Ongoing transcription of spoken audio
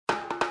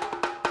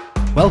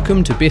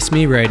Welcome to Best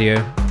Me Radio.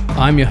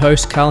 I'm your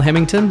host, Carl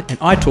Hamilton, and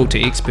I talk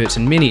to experts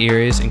in many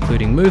areas,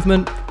 including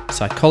movement,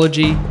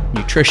 psychology,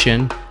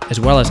 nutrition, as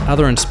well as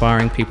other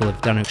inspiring people who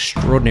have done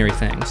extraordinary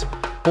things,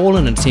 all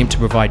in an attempt to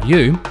provide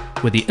you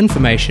with the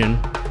information,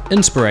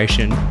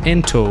 inspiration,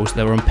 and tools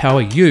that will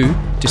empower you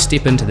to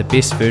step into the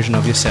best version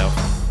of yourself.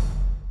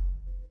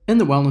 In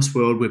the wellness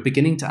world, we're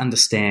beginning to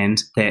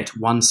understand that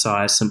one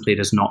size simply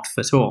does not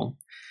fit all.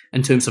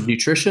 In terms of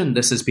nutrition,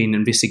 this has been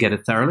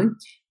investigated thoroughly,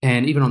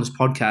 and even on this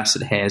podcast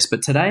it has.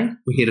 But today,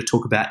 we're here to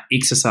talk about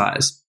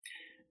exercise.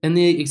 In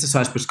the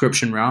exercise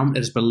prescription realm,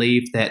 it is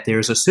believed that there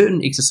is a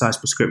certain exercise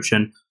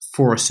prescription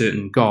for a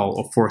certain goal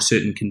or for a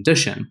certain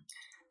condition.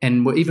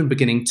 And we're even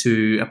beginning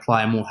to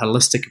apply a more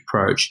holistic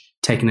approach,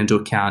 taking into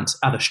account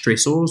other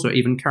stressors or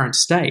even current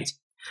state.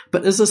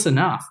 But is this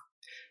enough?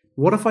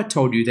 What if I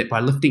told you that by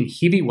lifting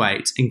heavy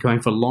weights and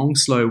going for long,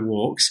 slow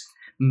walks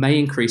may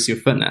increase your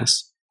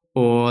fitness?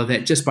 Or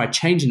that just by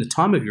changing the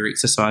time of your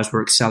exercise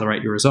will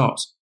accelerate your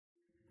results?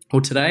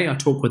 Well, today I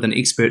talk with an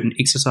expert in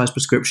exercise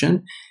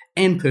prescription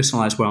and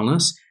personalized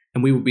wellness,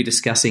 and we will be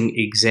discussing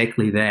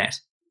exactly that.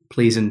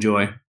 Please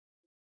enjoy.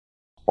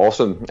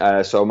 Awesome.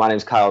 So my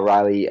name's Kyle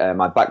Riley.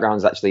 My background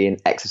is actually in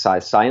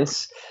exercise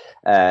science,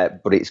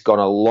 but it's gone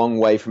a long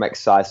way from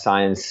exercise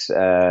science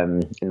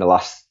in the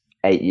last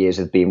 8 years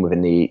of being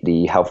within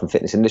the health and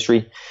fitness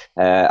industry.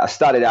 I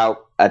started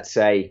out, I'd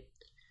say,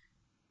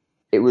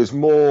 it was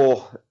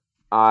more...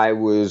 I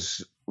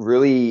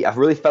really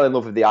fell in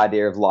love with the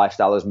idea of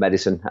lifestyle as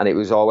medicine, and it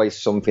was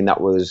always something that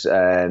was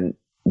I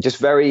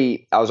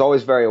was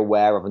always very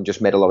aware of and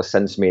just made a lot of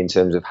sense to me in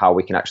terms of how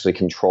we can actually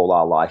control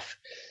our life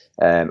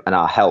and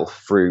our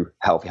health through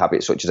healthy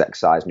habits such as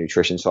exercise,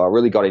 nutrition. So I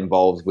really got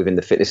involved within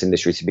the fitness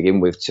industry to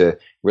begin with to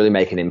really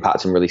make an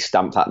impact and really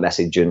stamp that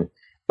message and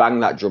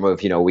bang that drum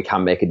of, we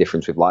can make a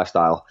difference with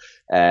lifestyle.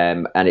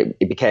 And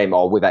it became,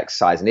 or with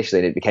exercise initially,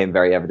 and it became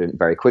very evident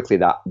very quickly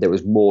that there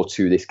was more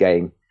to this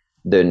game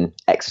than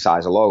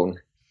exercise alone.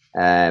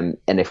 And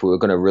if we were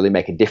going to really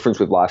make a difference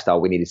with lifestyle,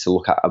 we needed to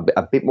look at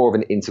a bit more of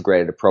an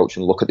integrated approach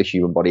and look at the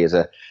human body as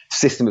a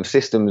system of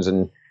systems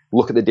and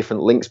look at the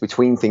different links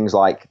between things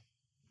like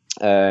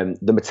the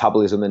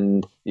metabolism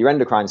and your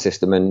endocrine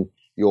system and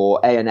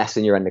your ANS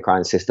and your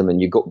endocrine system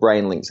and your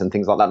gut-brain links and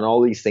things like that. And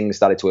all these things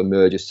started to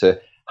emerge as to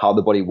how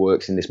the body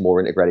works in this more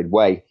integrated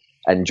way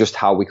and just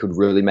how we could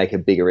really make a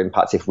bigger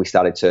impact if we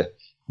started to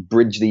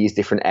bridge these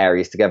different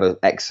areas together: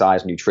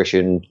 exercise,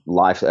 nutrition,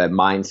 life,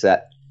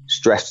 mindset,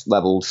 stress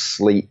levels,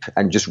 sleep,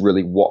 and just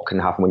really what can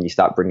happen when you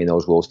start bringing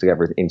those roles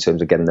together in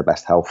terms of getting the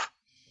best health.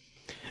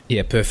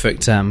 Yeah,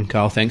 perfect.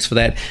 Carl, thanks for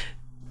that.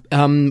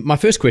 My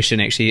first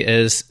question actually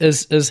is the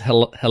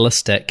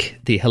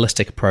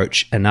holistic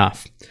approach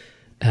enough?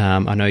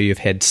 I know you've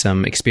had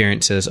some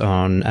experiences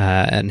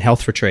in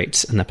health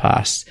retreats in the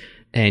past,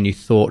 and you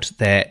thought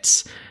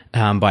that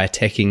by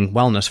attacking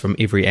wellness from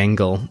every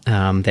angle,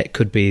 that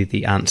could be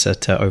the answer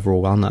to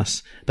overall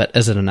wellness. But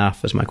is it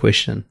enough, is my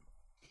question.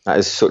 That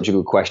is such a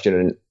good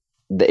question.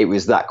 And it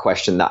was that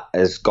question that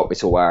has got me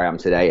to where I am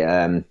today.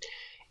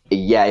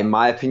 In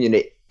my opinion,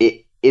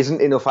 it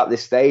isn't enough at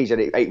this stage.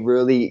 And it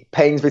really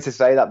pains me to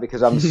say that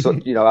because I'm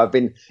such, I've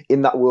been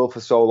in that world for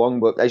so long.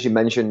 But as you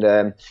mentioned,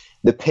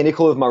 the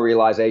pinnacle of my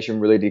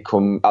realization really did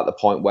come at the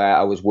point where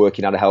I was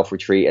working at a health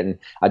retreat and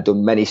I'd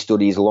done many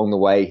studies along the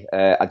way.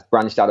 I'd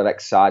branched out of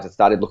exercise. I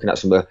started looking at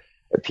some of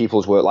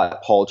people's work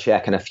like Paul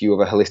Chek and a few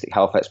other holistic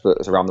health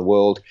experts around the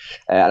world.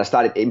 And I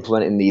started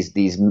implementing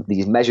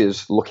these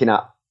measures, looking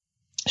at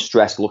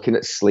stress, looking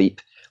at sleep,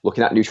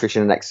 looking at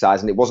nutrition and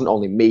exercise. And it wasn't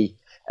only me.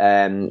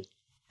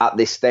 At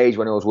this stage,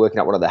 when I was working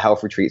at one of the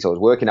health retreats I was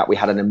working at, we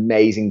had an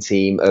amazing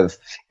team of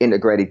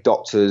integrated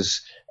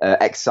doctors,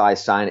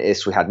 exercise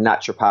scientists, we had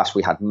naturopaths,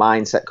 we had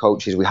mindset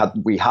coaches, we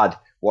had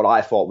what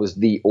I thought was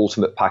the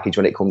ultimate package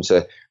when it comes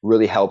to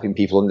really helping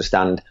people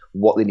understand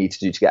what they need to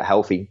do to get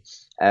healthy.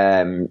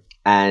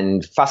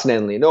 And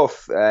fascinatingly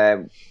enough,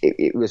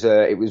 it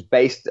was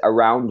based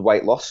around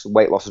weight loss.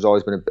 Weight loss has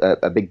always been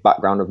a big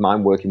background of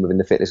mine, working within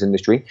the fitness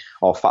industry,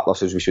 or fat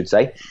loss as we should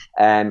say.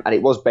 And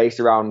it was based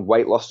around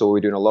weight loss. So we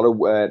were doing a lot of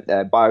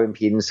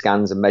bioimpedance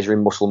scans and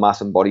measuring muscle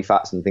mass and body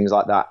fats and things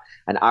like that.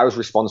 And I was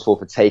responsible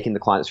for taking the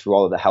clients through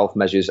all of the health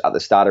measures at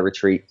the start of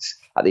retreats,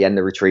 at the end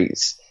of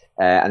retreats.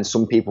 And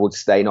some people would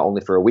stay not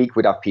only for a week,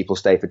 we'd have people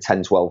stay for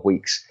 10, 12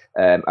 weeks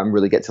and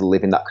really get to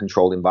live in that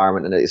controlled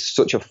environment. And it's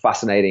such a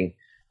fascinating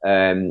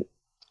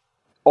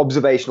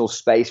observational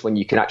space when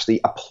you can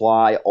actually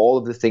apply all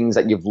of the things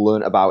that you've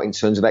learned about in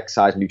terms of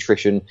exercise,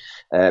 nutrition,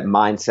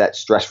 mindset,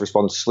 stress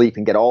response, sleep,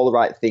 and get all the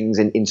right things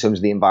in terms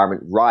of the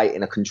environment right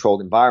in a controlled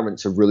environment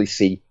to really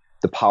see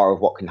the power of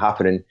what can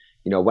happen. And,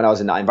 when I was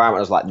in that environment,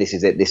 I was like,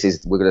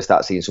 we're going to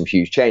start seeing some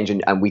huge change.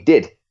 And we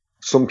did.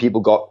 Some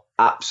people got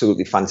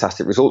absolutely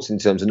fantastic results in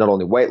terms of not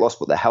only weight loss,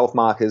 but the health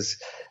markers,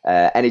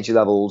 energy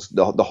levels,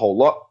 the whole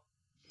lot.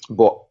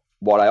 But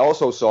what I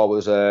also saw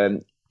was,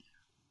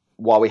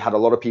 while we had a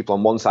lot of people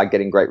on one side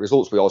getting great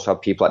results, we also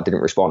had people that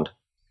didn't respond.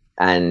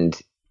 And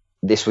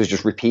this was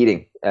just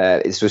repeating.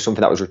 This was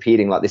something that was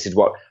repeating. Like, this is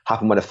what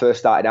happened when I first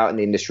started out in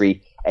the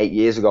industry 8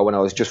 years ago, when I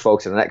was just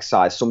focusing on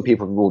exercise. Some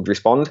people would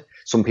respond,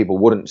 some people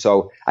wouldn't.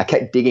 So I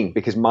kept digging,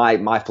 because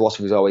my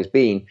philosophy has always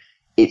been,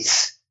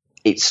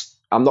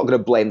 I'm not going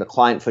to blame the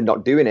client for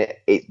not doing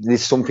it.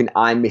 There's something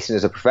I'm missing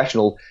as a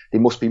professional.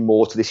 There must be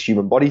more to this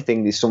human body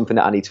thing. There's something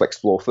that I need to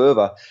explore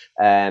further.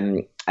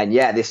 And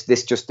yeah,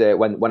 this just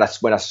when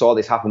I saw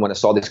this happen, when I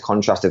saw this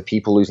contrast of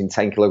people losing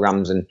 10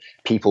 kilograms and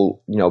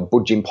people,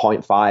 budging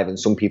 0.5 and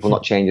some people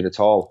not changing at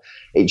all,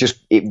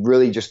 it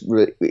really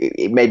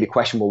made me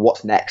question, well,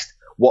 what's next?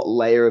 What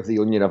layer of the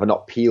onion have I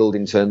not peeled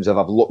in terms of,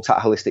 I've looked at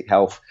holistic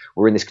health,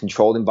 we're in this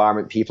controlled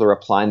environment, people are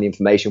applying the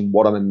information,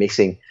 what am I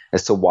missing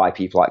as to why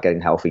people aren't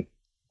getting healthy?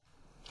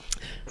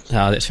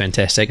 Oh, that's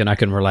fantastic. And I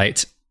can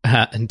relate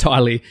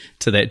entirely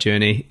to that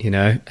journey,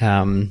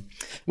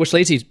 which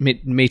leads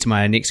me to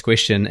my next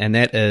question. And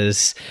that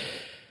is,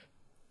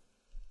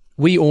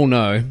 we all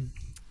know,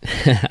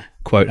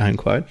 quote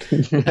unquote,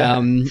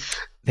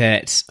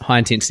 that high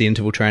intensity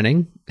interval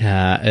training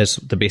is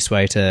the best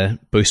way to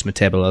boost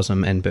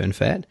metabolism and burn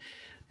fat.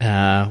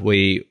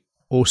 We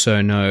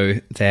also know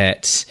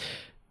that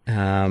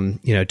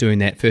doing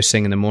that first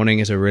thing in the morning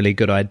is a really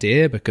good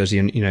idea, because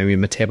your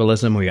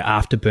metabolism or your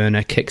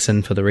afterburner kicks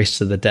in for the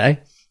rest of the day.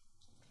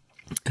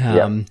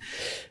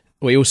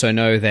 We also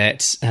know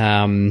that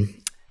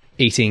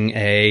eating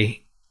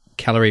a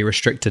calorie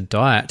restricted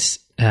diet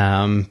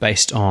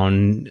based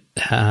on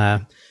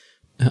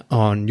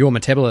your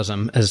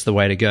metabolism is the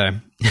way to go.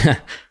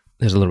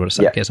 There's a little bit of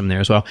sarcasm there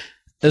as well.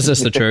 Is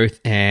this the truth?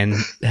 And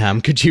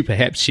could you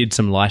perhaps shed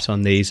some light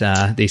on these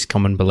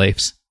common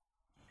beliefs?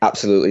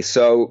 Absolutely.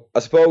 So I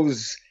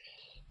suppose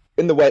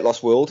in the weight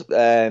loss world,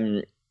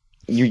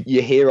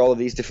 you hear all of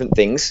these different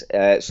things,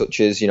 such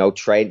as, do your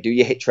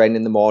HIIT training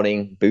in the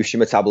morning, boost your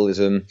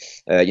metabolism,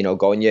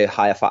 go on your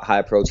higher fat,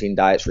 higher protein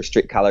diets,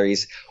 restrict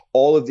calories.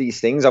 All of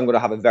these things, I'm going to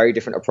have a very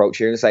different approach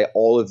here and say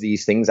all of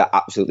these things are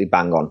absolutely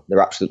bang on.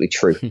 They're absolutely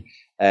true.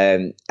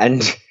 And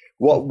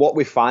what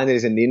we find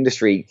is in the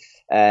industry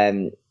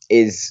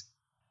is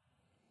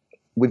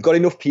we've got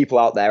enough people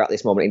out there at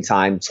this moment in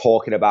time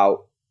talking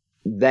about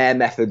their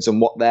methods and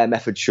what their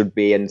methods should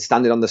be and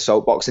standing on the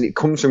soapbox. And it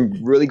comes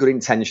from really good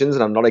intentions,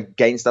 and I'm not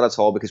against that at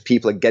all, because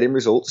people are getting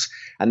results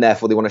and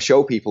therefore they want to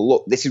show people,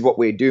 look, this is what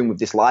we're doing with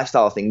this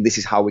lifestyle thing. This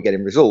is how we're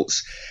getting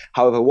results.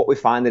 However, what we're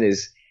finding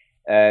is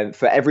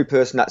for every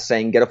person that's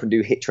saying get up and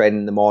do HIIT training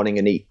in the morning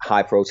and eat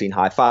high protein,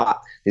 high fat,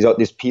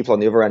 there's people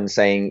on the other end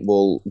saying,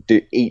 well,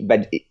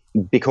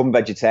 become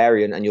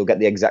vegetarian and you'll get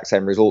the exact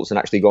same results, and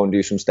actually go and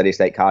do some steady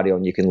state cardio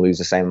and you can lose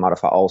the same amount of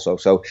fat also.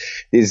 So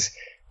there's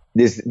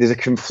a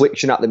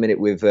confliction at the minute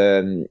with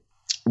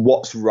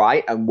what's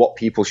right and what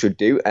people should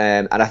do.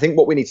 And I think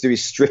what we need to do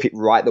is strip it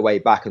right the way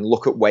back and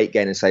look at weight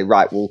gain and say,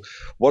 right, well,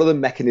 what are the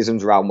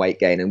mechanisms around weight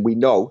gain? And we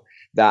know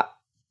that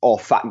or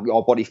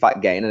body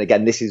fat gain. And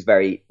again, this is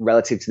very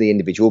relative to the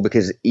individual,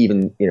 because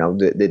even,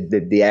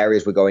 the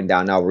areas we're going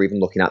down now, we're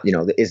even looking at,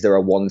 is there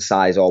a one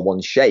size or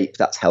one shape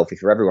that's healthy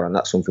for everyone? And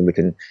that's something we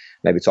can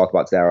maybe talk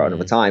about today or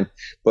another time.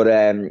 But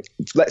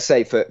let's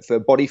say for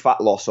body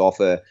fat loss, or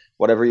for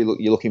whatever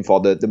you're looking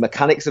for, the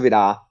mechanics of it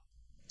are,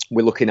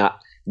 we're looking at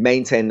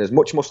maintaining as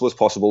much muscle as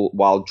possible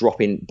while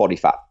dropping body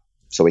fat,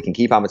 so we can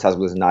keep our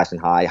metabolism nice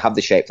and high, have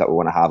the shape that we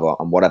want to have,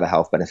 and whatever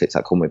health benefits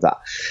that come with that.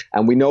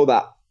 And we know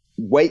that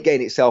weight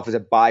gain itself is a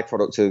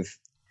byproduct of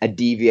a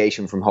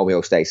deviation from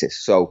homeostasis.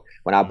 So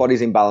when our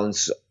body's in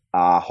balance,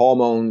 our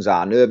hormones,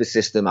 our nervous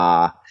system,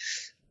 all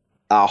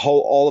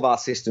of our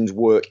systems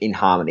work in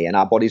harmony, and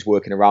our body's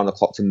working around the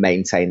clock to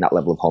maintain that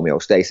level of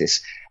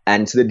homeostasis.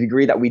 And to the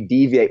degree that we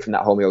deviate from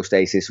that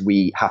homeostasis,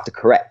 we have to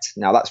correct.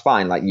 Now that's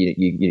fine. Like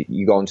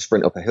you go and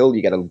sprint up a hill,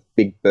 you get a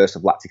big burst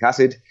of lactic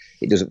acid.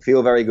 It doesn't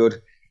feel very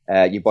good.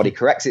 Your body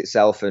corrects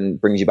itself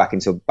and brings you back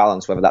into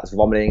balance, whether that's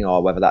vomiting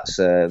or whether that's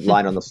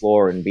lying on the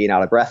floor and being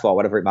out of breath or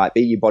whatever it might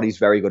be. Your body's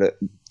very good at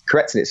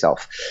correcting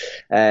itself.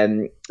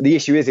 The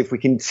issue is if we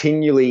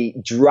continually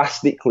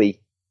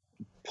drastically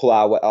pull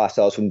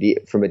ourselves from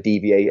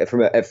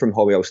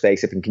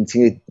homeostasis and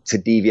continue to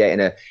deviate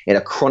in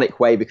a chronic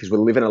way because we're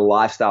living a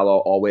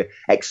lifestyle or we're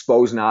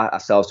exposing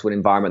ourselves to an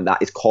environment that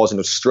is causing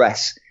us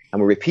stress,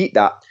 and we repeat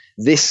that,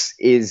 this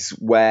is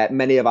where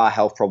many of our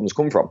health problems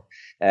come from.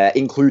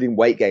 Including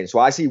weight gain. So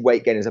I see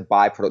weight gain as a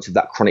byproduct of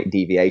that chronic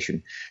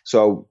deviation.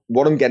 So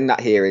what I'm getting at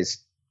here is,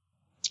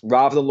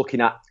 rather than looking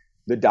at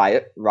the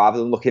diet, rather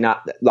than looking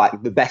at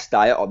like the best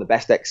diet or the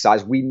best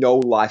exercise, we know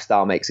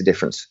lifestyle makes a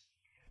difference.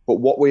 But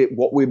what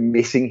we're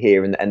missing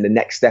here, and the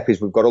next step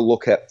is we've got to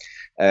look at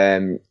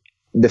the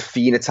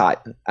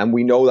phenotype. And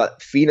we know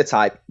that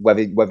phenotype,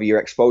 whether you're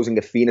exposing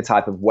a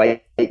phenotype of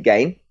weight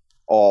gain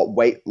or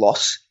weight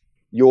loss,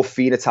 your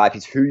phenotype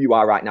is who you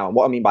are right now. And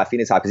what I mean by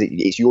phenotype is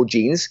it's your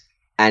genes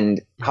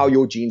and how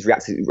your genes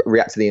react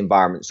to the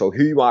environment. So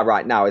who you are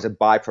right now is a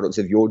byproduct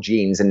of your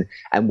genes and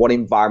what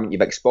environment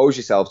you've exposed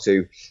yourself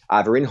to,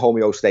 either in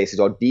homeostasis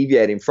or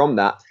deviating from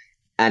that.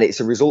 And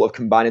it's a result of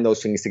combining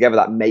those things together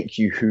that make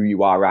you who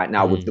you are right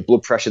now, with the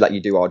blood pressure that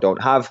you do or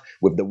don't have,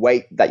 with the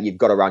weight that you've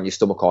got around your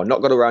stomach or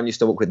not got around your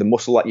stomach, with the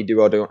muscle that you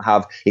do or don't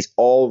have. It's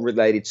all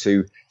related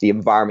to the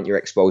environment you're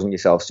exposing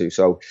yourselves to.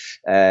 So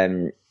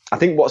I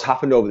think what's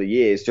happened over the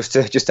years, just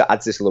to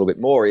add to this a little bit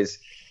more, is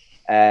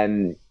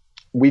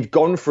we've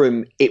gone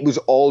from it was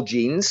all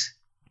genes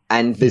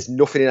and there's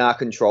nothing in our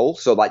control.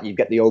 So like you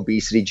get the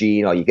obesity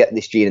gene or you get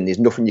this gene and there's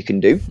nothing you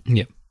can do.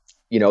 Yeah.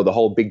 You know, the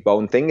whole big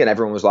bone thing, and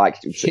everyone was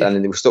like, and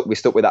then we stuck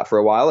with that for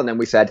a while. And then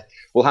we said,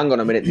 well, hang on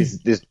a minute,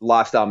 this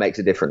lifestyle makes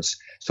a difference.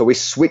 So we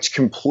switched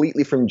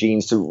completely from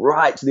genes to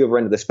right to the other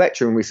end of the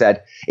spectrum. And we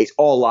said, it's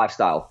all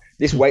lifestyle.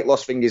 This weight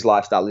loss thing is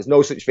lifestyle. There's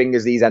no such thing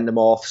as these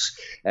endomorphs.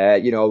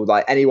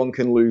 Like anyone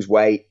can lose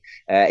weight.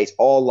 It's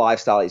all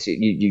lifestyle. It's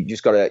you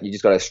just gotta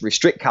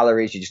restrict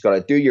calories. You just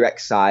gotta do your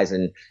exercise,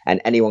 and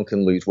anyone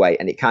can lose weight.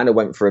 And it kind of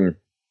went from,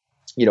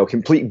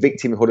 complete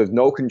victimhood of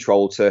no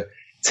control to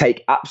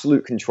take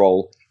absolute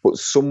control, but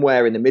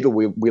somewhere in the middle,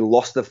 we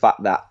lost the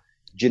fact that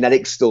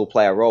genetics still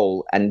play a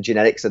role, and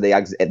genetics are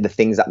the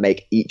things that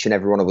make each and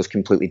every one of us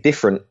completely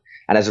different.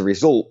 And as a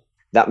result,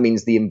 that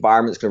means the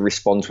environment's going to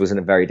respond to us in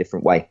a very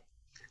different way.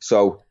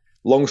 So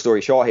long story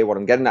short here, what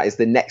I'm getting at is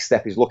the next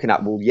step is looking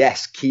at, well,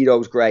 yes,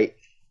 keto's great,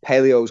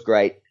 paleo's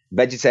great,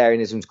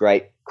 vegetarianism's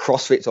great,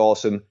 CrossFit's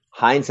awesome,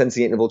 high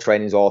intensity interval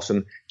training is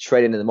awesome,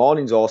 training in the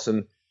morning's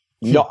awesome,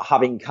 not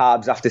having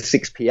carbs after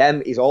 6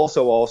 p.m. is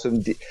also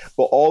awesome.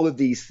 But all of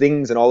these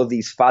things and all of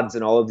these fads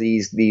and all of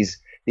these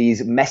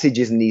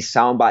messages and these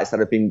sound bites that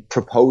have been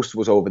proposed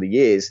to us over the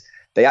years,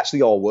 they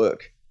actually all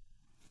work.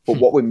 But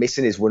what we're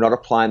missing is we're not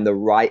applying the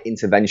right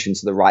intervention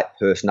to the right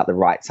person at the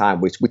right time.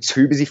 We're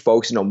too busy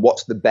focusing on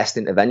what's the best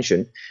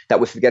intervention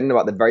that we're forgetting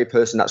about the very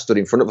person that stood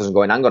in front of us and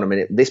going, hang on a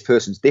minute, this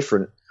person's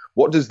different.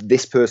 What does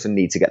this person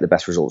need to get the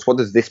best results? What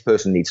does this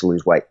person need to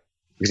lose weight?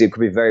 Because it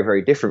could be very,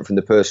 very different from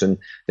the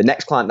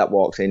next client that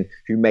walks in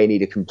who may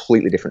need a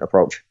completely different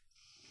approach.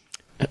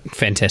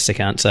 Fantastic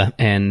answer.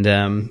 And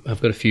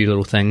I've got a few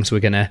little things we're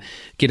going to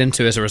get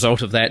into as a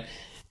result of that.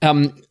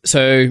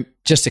 So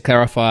just to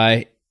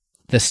clarify,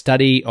 the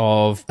study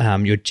of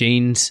your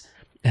genes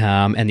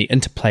and the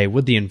interplay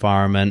with the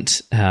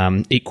environment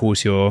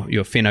equals your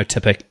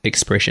phenotypic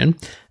expression.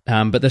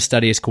 But this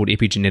study is called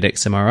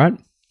epigenetics, am I right?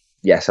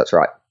 Yes, that's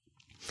right.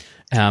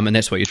 And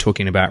that's what you're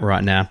talking about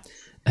right now.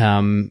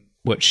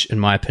 Which, in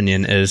my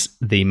opinion, is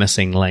the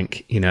missing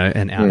link, in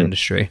our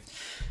industry.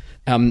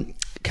 A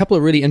couple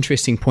of really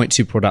interesting points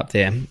you brought up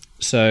there.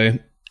 So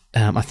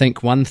I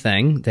think one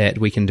thing that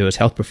we can do as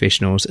health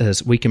professionals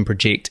is we can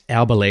project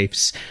our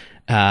beliefs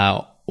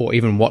or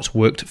even what's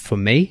worked for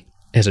me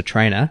as a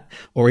trainer,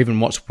 or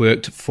even what's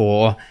worked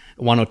for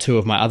one or two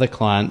of my other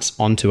clients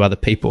onto other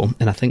people.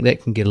 And I think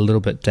that can get a little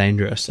bit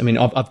dangerous. I mean,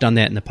 I've done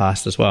that in the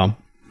past as well,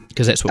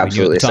 because that's what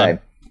Absolutely we knew at the time.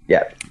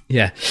 Same.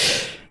 Yeah.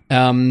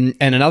 And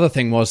another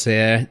thing was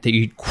there that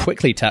you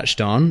quickly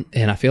touched on,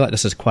 and I feel like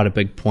this is quite a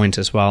big point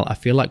as well. I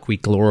feel like we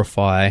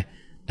glorify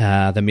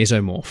the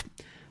mesomorph.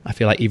 I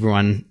feel like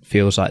everyone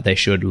feels like they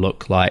should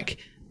look like,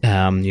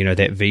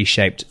 that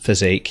V-shaped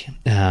physique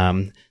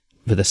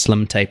with a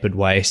slim tapered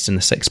waist and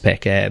the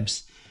six-pack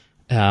abs.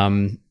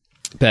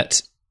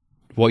 But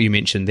what you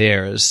mentioned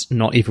there is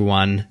not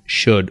everyone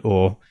should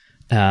or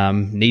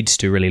needs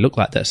to really look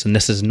like this. And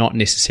this is not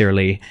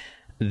necessarily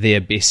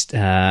their best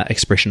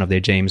expression of their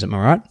genes. Am I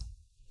right?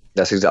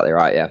 That's exactly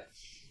right, yeah.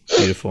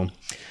 Beautiful.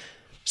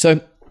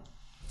 So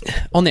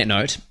on that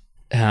note,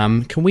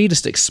 can we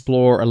just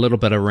explore a little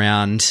bit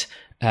around,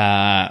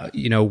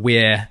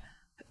 where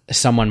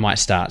someone might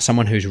start?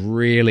 Someone who's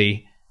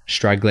really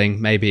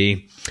struggling,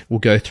 maybe we'll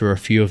go through a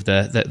few of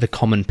the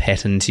common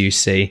patterns you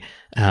see,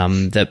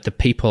 the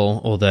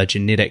people or the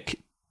genetic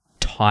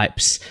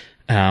types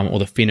or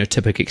the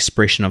phenotypic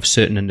expression of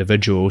certain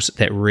individuals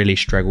that really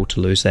struggle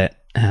to lose that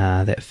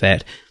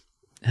fat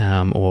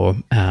or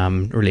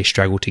really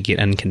struggle to get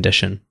in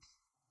condition.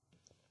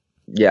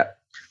 Yeah.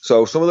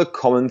 So some of the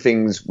common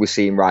things we're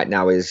seeing right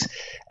now is,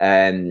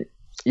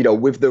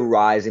 with the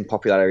rise in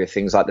popularity of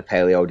things like the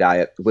paleo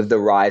diet, with the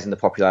rise in the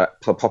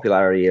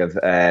popularity of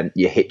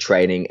your HIIT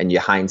training and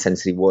your high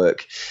intensity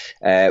work,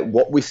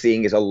 what we're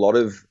seeing is a lot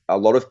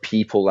of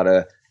people that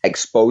are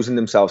exposing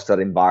themselves to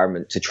that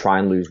environment to try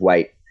and lose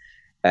weight,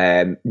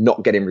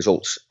 not getting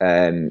results.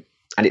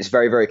 And it's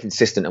very, very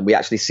consistent. And we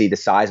actually see the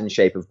size and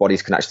shape of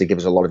bodies can actually give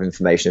us a lot of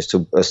information as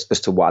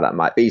to why that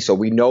might be. So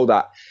we know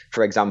that,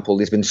 for example,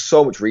 there's been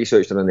so much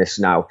research done on this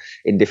now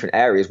in different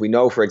areas. We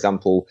know, for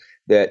example,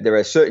 that there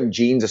are certain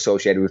genes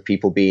associated with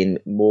people being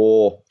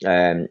more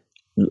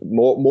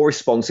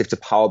responsive to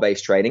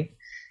power-based training,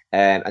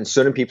 and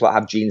certain people that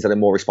have genes that are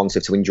more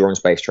responsive to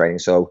endurance-based training.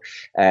 So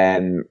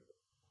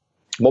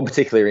one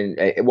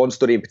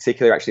study in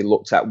particular actually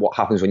looked at what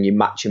happens when you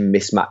match and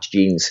mismatch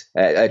genes,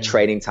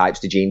 training types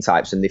to gene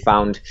types. And they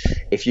found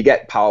if you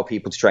get power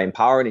people to train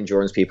power and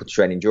endurance people to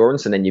train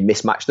endurance, and then you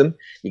mismatch them,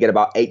 you get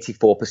about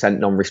 84%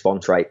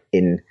 non-response rate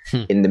in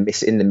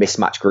the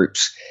mismatch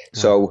groups.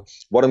 So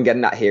what I'm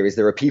getting at here is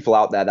there are people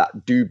out there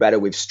that do better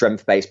with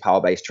strength-based,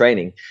 power-based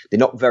training. They're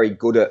not very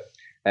good at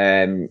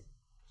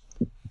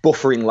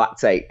buffering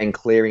lactate and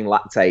clearing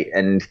lactate.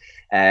 And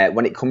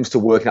when it comes to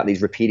working out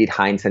these repeated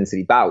high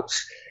intensity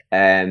bouts,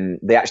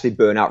 they actually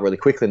burn out really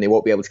quickly and they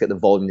won't be able to get the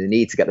volume they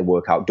need to get the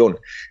workout done.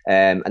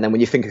 And then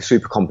when you think of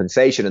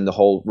supercompensation and the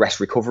whole rest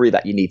recovery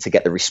that you need to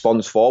get the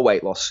response for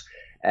weight loss,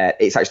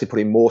 it's actually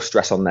putting more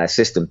stress on their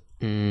system.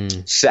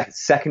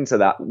 Second to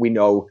that, we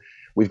know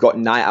we've got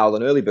night owl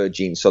and early bird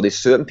genes. So there's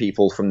certain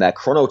people from their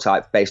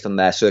chronotype based on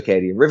their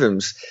circadian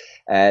rhythms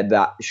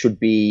that should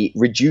be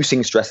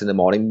reducing stress in the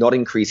morning, not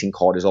increasing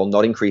cortisol,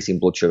 not increasing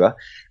blood sugar,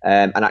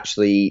 and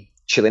actually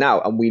chilling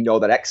out. And we know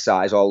that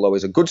exercise, although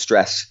is a good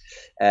stress,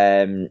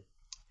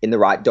 in the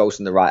right dose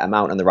and the right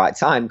amount and the right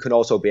time, can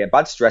also be a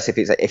bad stress if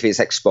it's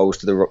exposed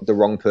to the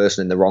wrong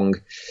person in the wrong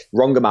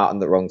amount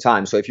and the wrong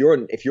time. So if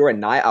you're a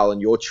night owl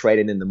and you're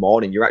training in the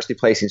morning, you're actually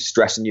placing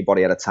stress on your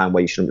body at a time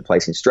where you shouldn't be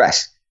placing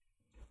stress.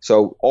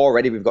 So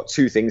already we've got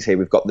two things here.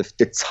 We've got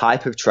the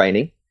type of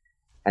training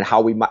and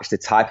how we match the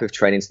type of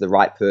training to the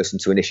right person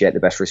to initiate the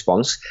best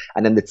response,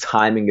 and then the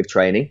timing of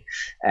training,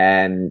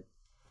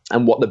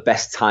 and what the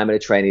best time of the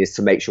training is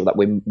to make sure that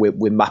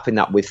we're mapping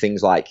that with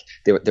things like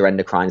their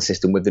endocrine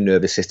system, with the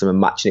nervous system, and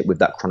matching it with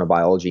that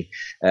chronobiology.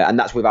 And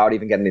that's without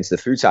even getting into the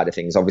food side of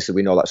things. Obviously,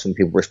 we know that some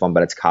people respond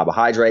better to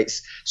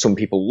carbohydrates. Some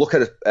people look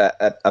at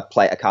a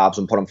plate of carbs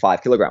and put on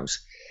 5 kilograms.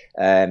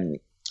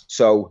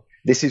 So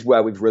this is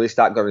where we've really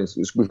started going.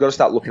 We've got to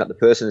start looking at the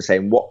person and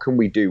saying, what can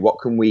we do?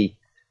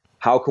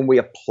 How can we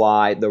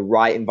apply the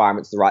right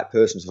environment to the right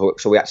person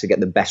so we actually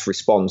get the best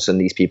response and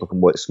these people can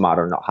work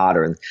smarter and not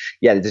harder? And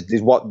yeah,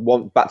 there's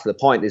one back to the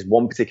point, there's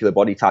one particular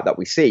body type that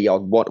we see, or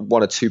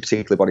one or two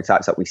particular body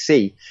types that we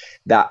see,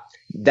 that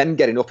them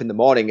getting up in the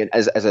morning, and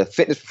as a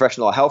fitness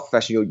professional or health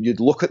professional, you'd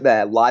look at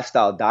their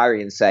lifestyle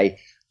diary and say,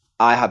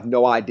 I have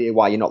no idea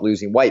why you're not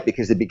losing weight,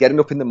 because they'd be getting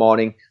up in the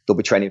morning, they'll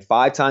be training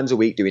 5 times a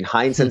week, doing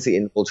high intensity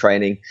interval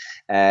training,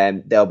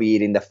 and they'll be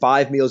eating the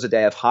 5 meals a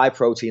day of high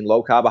protein,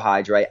 low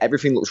carbohydrate.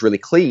 Everything looks really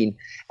clean,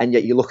 and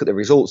yet you look at the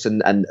results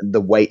and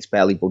the weight's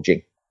barely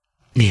budging.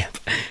 Yeah,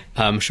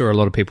 I'm sure a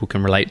lot of people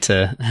can relate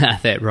to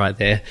that right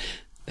there.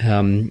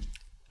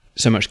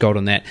 So much gold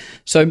on that.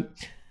 So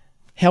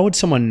how would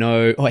someone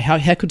know, or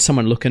how could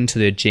someone look into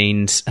their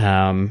genes,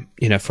 from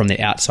the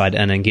outside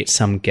in and get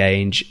some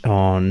gauge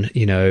on,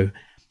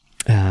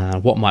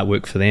 what might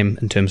work for them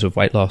in terms of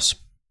weight loss?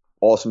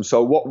 Awesome.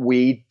 So what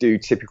we do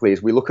typically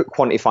is we look at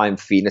quantifying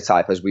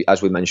phenotype,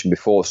 as we mentioned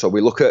before. So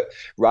we look at,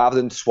 rather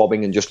than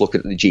swabbing and just look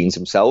at the genes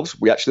themselves,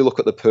 we actually look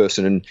at the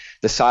person and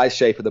the size,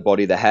 shape of the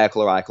body, the hair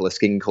color, eye color,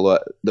 skin color,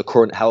 the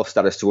current health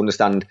status, to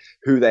understand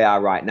who they are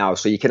right now.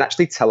 So you can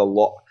actually tell a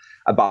lot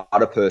about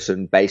a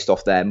person based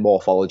off their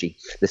morphology,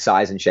 the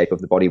size and shape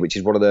of the body, which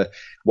is one of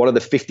the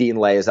 15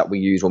 layers that we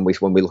use when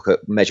we look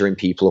at measuring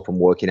people up and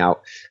working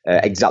out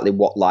exactly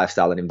what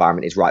lifestyle and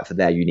environment is right for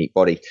their unique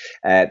body.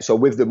 So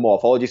with the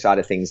morphology side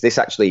of things, this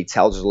actually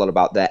tells us a lot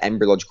about their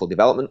embryological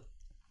development.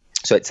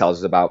 So it tells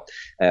us about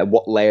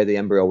what layer the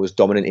embryo was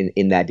dominant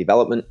in their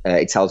development.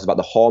 It tells us about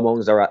the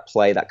hormones that are at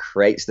play that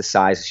creates the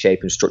size,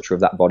 shape, and structure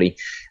of that body.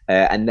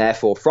 And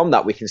therefore, from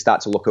that, we can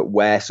start to look at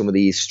where some of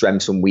these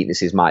strengths and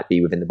weaknesses might be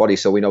within the body.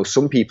 So we know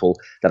some people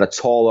that are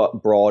taller,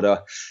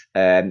 broader,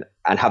 and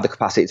have the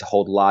capacity to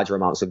hold larger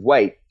amounts of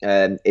weight.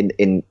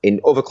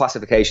 In other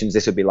classifications,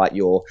 this would be like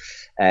your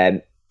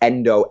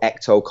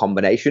endo-ecto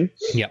combination.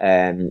 Yep.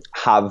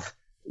 Have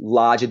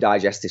larger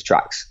digestive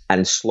tracts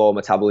and slower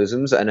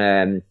metabolisms,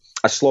 and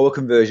a slower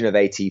conversion of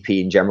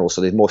ATP in general.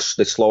 So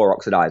there's slower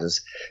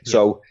oxidizers. Yeah.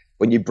 So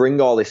when you bring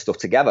all this stuff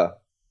together,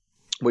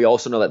 we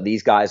also know that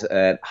these guys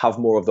have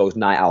more of those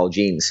night owl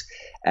genes.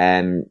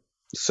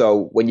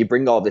 So when you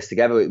bring all this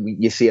together,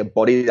 you see a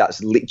body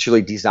that's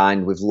literally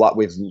designed with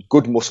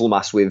good muscle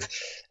mass, with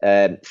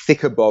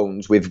thicker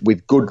bones,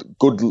 with good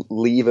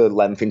lever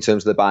length in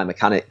terms of the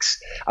biomechanics.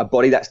 A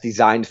body that's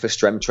designed for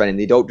strength training.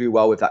 They don't do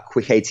well with that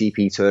quick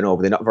ATP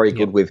turnover. They're not very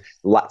good with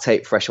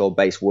lactate threshold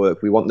based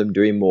work. We want them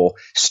doing more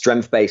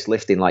strength based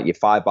lifting, like your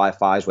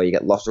 5x5s, where you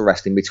get lots of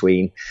rest in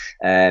between,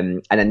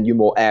 and then your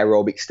more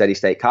aerobic steady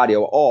state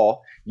cardio,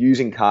 or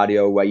using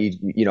cardio where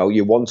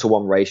your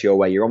 1-to-1 ratio,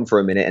 where you're on for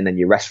a minute and then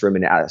you rest for a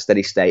minute at a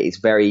steady state. It's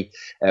very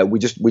we're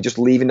just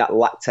leaving that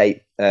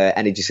lactate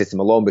energy system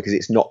alone, because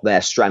it's not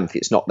their strength,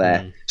 it's not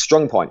their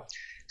strong point.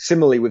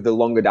 Similarly, with the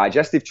longer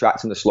digestive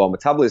tract and the slower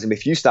metabolism,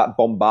 if you start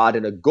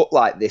bombarding a gut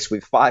like this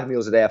with 5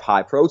 meals a day of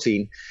high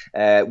protein,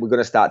 we're going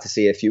to start to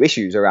see a few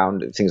issues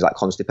around things like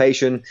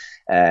constipation,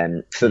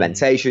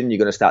 fermentation. You're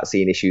going to start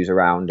seeing issues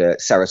around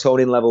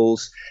serotonin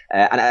levels.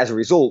 And as a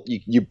result,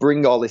 you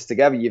bring all this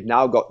together, you've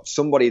now got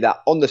somebody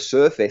that on the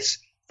surface,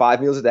 5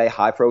 meals a day,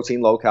 high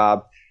protein, low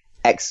carb,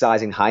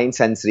 exercising high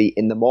intensity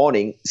in the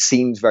morning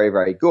seems very,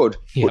 very good.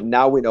 Yep. But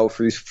now we know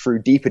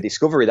through deeper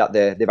discovery that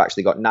they've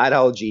actually got night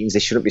owl genes. They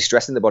shouldn't be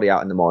stressing the body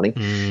out in the morning.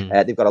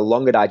 They've got a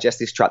longer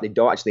digestive tract. They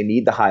don't actually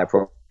need the higher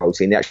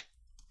protein. They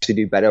actually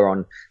do better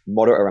on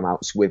moderate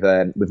amounts with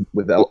a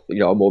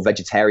more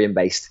vegetarian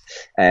based,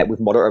 with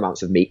moderate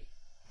amounts of meat.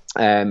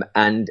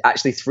 And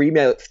actually three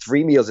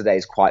meals a day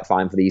is quite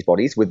fine for these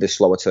bodies with the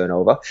slower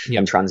turnover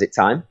and transit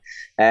time.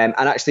 And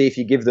actually, if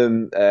you give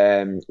them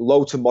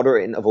low to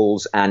moderate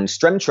intervals and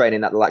strength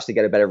training, that they'll actually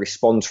get a better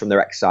response from their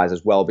exercise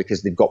as well,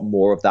 because they've got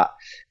more of that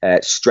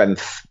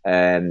strength,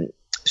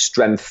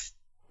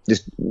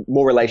 just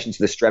more relation to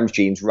the strength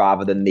genes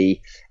rather than the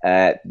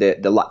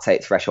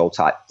lactate threshold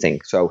type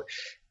thing. So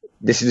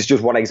this is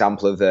just one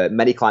example of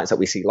many clients that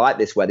we see like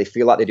this, where they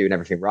feel like they're doing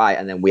everything right,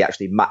 and then we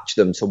actually match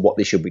them to what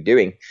they should be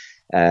doing.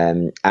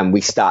 And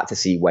we start to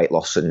see weight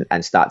loss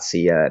and start to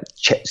see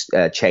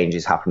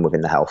changes happen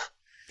within the health.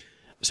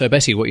 So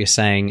basically what you're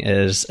saying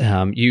is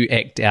you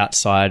act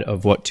outside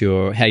of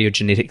how you're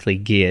genetically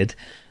geared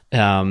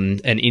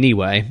in any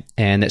way,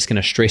 and that's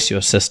going to stress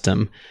your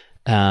system,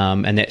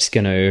 and that's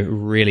going to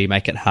really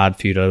make it hard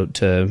for you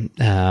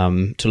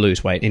to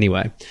lose weight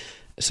anyway.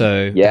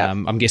 So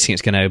I'm guessing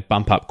it's going to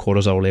bump up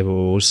cortisol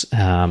levels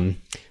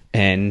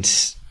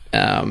and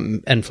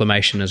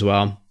inflammation as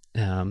well.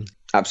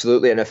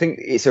 Absolutely. And I think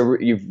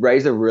you've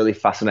raised a really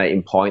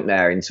fascinating point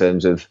there in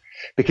terms of,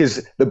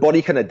 because the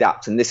body can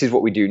adapt, and this is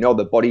what we do know,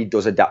 the body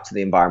does adapt to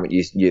the environment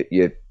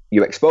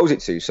you expose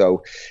it to.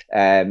 So,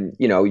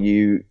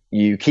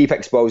 you keep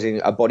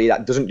exposing a body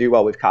that doesn't do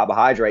well with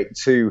carbohydrate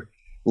to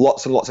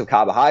lots and lots of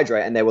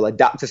carbohydrate, and they will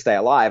adapt to stay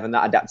alive. And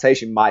that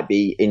adaptation might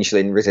be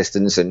insulin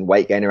resistance and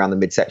weight gain around the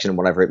midsection and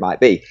whatever it might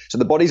be. So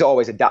the body's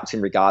always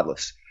adapting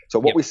regardless. So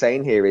what we're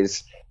saying here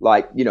is,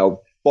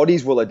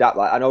 bodies will adapt.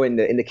 Like I know in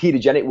the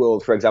ketogenic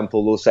world, for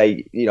example, they'll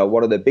say,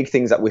 one of the big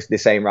things that they're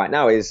saying right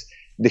now is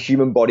the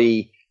human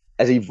body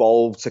has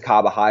evolved to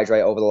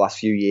carbohydrate over the last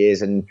few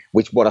years, and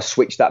we want to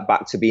switch that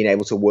back to being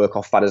able to work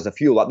off fat as the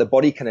fuel. Like the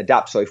body can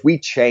adapt. So if we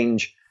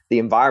change the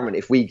environment,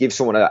 if we give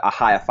someone a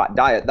higher fat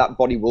diet, that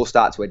body will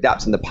start to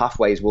adapt, and the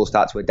pathways will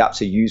start to adapt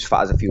to use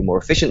fat as a fuel more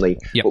efficiently.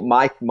 Yep.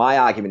 But my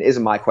argument is,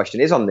 and my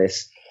question is on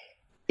this,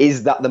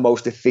 is that the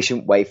most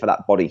efficient way for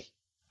that body?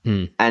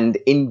 And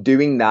in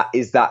doing that,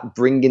 is that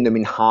bringing them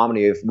in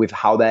harmony with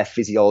how their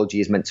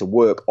physiology is meant to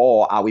work,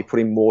 or are we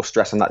putting more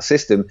stress on that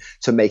system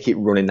to make it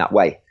run in that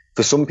way?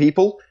 For some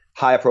people,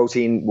 higher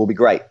protein will be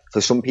great. For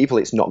some people,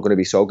 it's not going to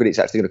be so good. It's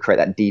actually going to create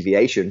that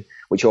deviation,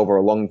 which over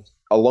a long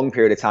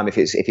period of time, if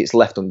it's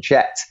left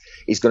unchecked,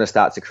 is going to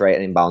start to create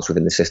an imbalance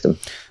within the system.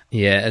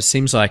 Yeah, it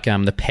seems like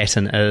the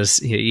pattern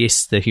is,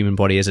 yes, the human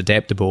body is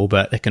adaptable,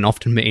 but it can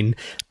often mean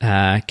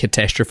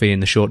catastrophe in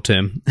the short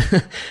term,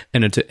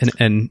 and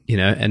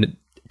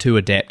to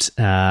adapt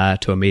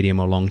to a medium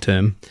or long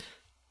term.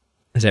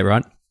 Is that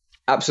right?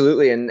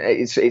 Absolutely, and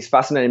it's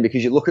fascinating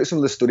because you look at some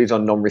of the studies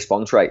on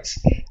non-response rates,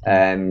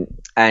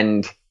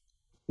 and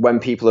when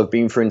people have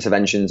been for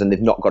interventions and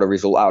they've not got a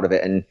result out of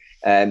it, and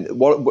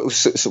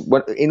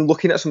in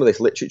looking at some of this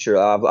literature,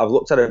 I've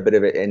looked at a bit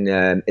of it in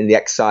the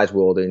exercise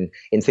world, and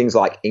in things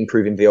like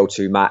improving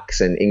VO2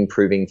 max and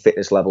improving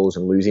fitness levels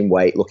and losing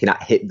weight, looking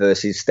at HIIT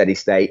versus steady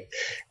state,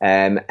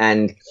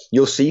 and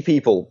you'll see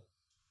people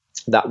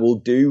that will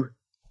do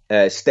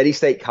steady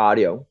state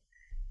cardio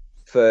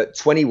for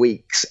 20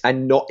 weeks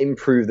and not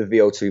improve the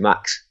VO2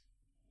 max.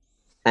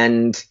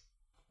 And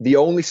the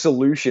only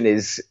solution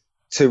is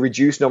to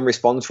reduce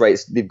non-response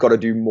rates. They've got to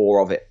do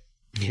more of it.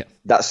 Yeah.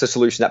 That's the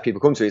solution that people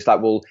come to. It's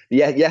like, well,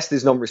 yes,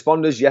 there's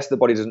non-responders. Yes, the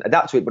body doesn't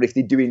adapt to it. But if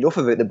they do enough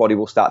of it, the body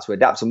will start to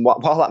adapt. And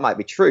while that might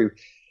be true,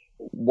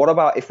 what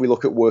about if we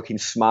look at working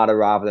smarter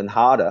rather than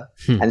harder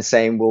and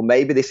saying, well,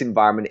 maybe this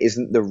environment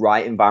isn't the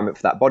right environment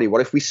for that body? What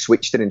if we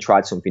switched it and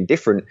tried something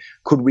different?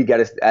 Could we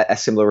get a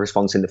similar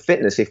response in the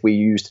fitness if we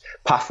used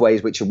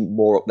pathways which are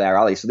more up their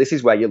alley? So this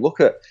is where you look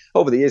at,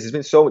 over the years, there's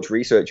been so much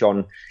research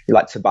on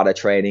Tabata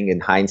training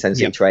and high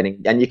intensity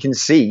training, and you can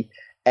see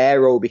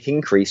aerobic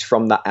increase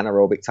from that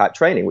anaerobic type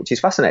training, which is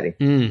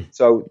fascinating.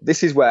 So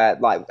this is where,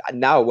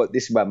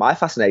 this is where my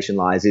fascination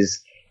lies,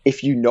 is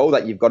if you know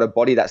that you've got a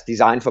body that's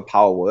designed for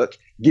power work,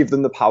 give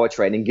them the power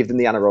training, give them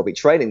the anaerobic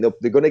training.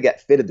 They're going to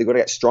get fitted, they're going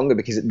to get stronger,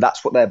 because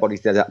that's what their body's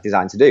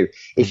designed to do.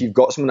 If you've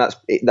got someone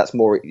that's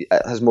more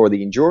has more of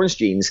the endurance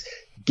genes,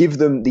 give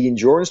them the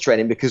endurance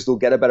training, because they'll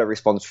get a better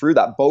response through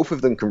that. Both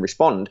of them can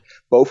respond,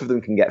 both of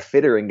them can get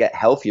fitter and get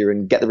healthier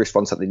and get the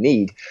response that they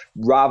need,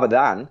 rather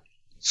than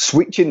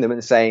switching them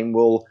and saying,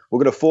 well, we're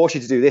going to force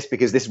you to do this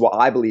because this is what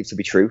I believe to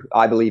be true.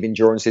 I believe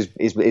endurance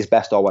is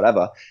best or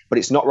whatever, but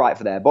it's not right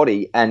for their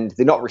body and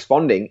they're not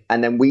responding.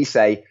 And then we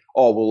say,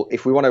 oh, well,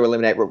 if we want to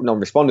eliminate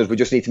non-responders, we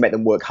just need to make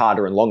them work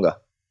harder and longer.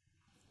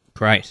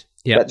 Great.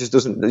 Yeah. That just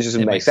doesn't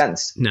make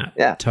sense. No,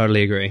 yeah.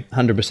 Totally agree.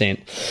 100%.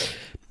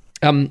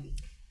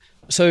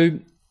 So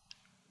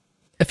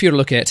if you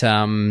look at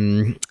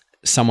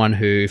someone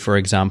who, for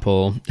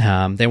example,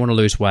 they want to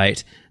lose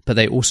weight, but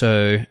they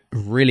also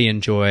really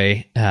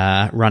enjoy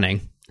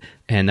running,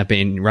 and they've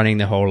been running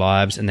their whole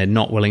lives and they're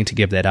not willing to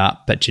give that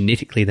up, but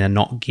genetically they're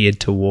not geared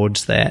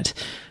towards that.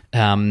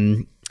 How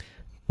do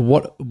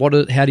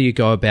you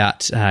go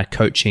about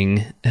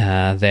coaching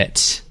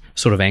that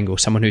sort of angle?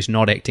 Someone who's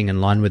not acting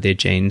in line with their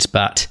genes,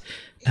 but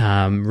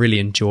really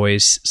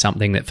enjoys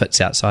something that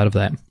fits outside of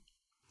that?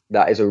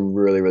 That is a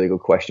really, really good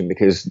question,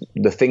 because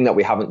the thing that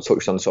we haven't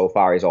touched on so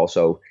far is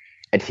also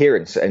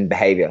adherence and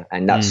behavior.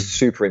 And that's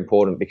super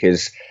important,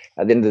 because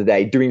at the end of the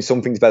day, doing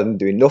something's better than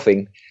doing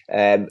nothing.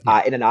 In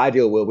an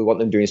ideal world, we want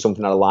them doing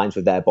something that aligns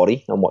with their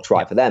body and what's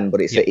right for them, but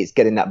it's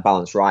getting that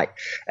balance right.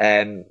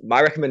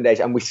 My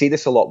recommendation, and we see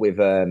this a lot with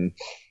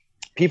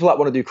people that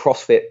want to do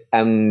CrossFit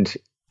and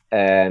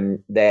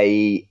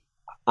they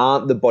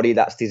aren't the body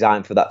that's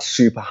designed for that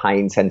super high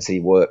intensity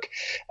work.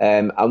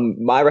 And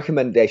my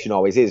recommendation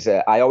always is,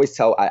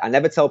 I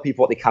never tell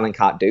people what they can and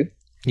can't do.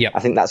 Yeah,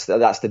 I think that's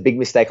the big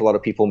mistake a lot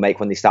of people make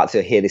when they start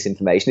to hear this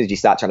information, is you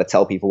start trying to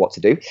tell people what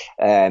to do.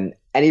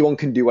 Anyone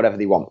can do whatever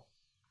they want.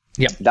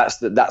 Yeah,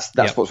 that's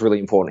what's really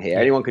important here.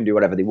 Anyone can do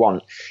whatever they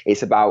want.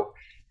 It's about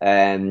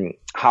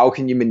how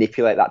can you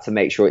manipulate that to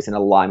make sure it's in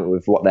alignment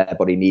with what their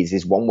body needs,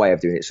 is one way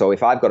of doing it. So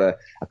if I've got a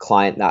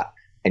client that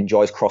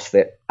enjoys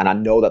CrossFit and I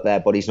know that their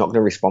body's not going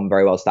to respond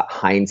very well to that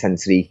high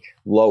intensity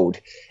load,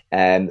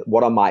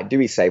 what I might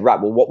do is say,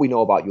 right, well, what we know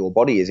about your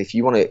body is if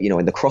you want to,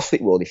 in the CrossFit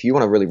world, if you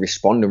want to really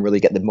respond and really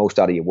get the most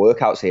out of your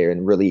workouts here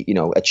and really,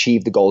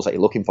 achieve the goals that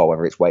you're looking for,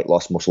 whether it's weight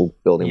loss, muscle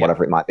building,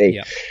 whatever it might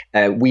be,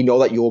 we know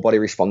that your body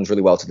responds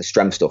really well to the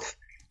strength stuff.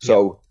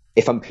 So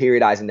if I'm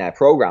periodizing their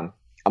program,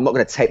 I'm not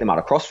going to take them out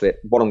of CrossFit.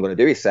 What I'm going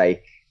to do is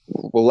say,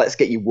 well, let's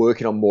get you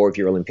working on more of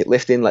your Olympic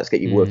lifting. Let's get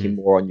you working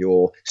more on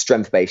your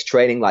strength-based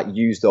training. Like,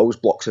 use those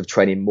blocks of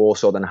training more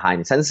so than high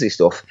intensity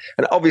stuff.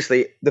 And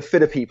obviously, the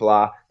fitter people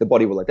are, the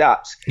body will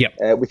adapt.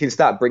 We can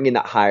start bringing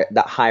that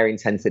higher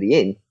intensity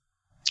in,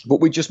 but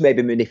we just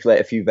maybe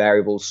manipulate a few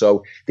variables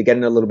so they're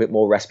getting a little bit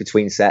more rest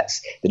between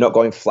sets. They're not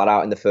going flat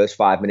out in the first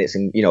 5 minutes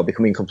and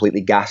becoming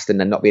completely gassed and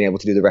then not being able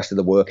to do the rest of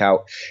the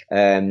workout.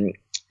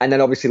 And then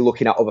obviously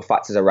looking at other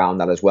factors around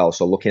that as well.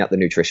 So looking at the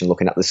nutrition,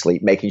 looking at the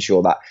sleep, making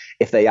sure that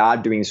if they are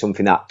doing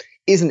something that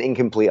isn't in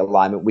complete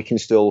alignment, we can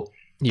still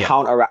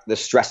counteract the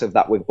stress of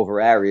that with other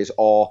areas,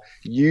 or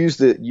use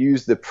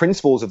the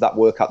principles of that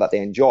workout that they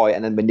enjoy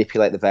and then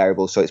manipulate the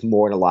variables so it's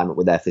more in alignment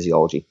with their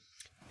physiology.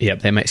 Yeah,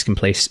 that makes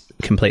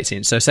complete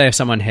sense. So say if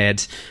someone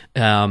had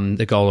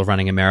the goal of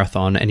running a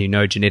marathon and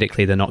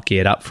genetically they're not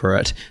geared up for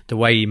it, the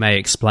way you may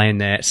explain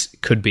that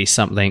could be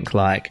something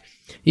like,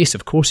 yes,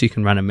 of course you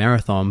can run a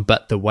marathon,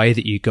 but the way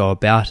that you go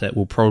about it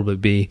will probably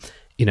be,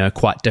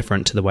 quite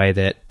different to the way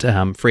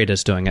that Fred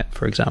is doing it,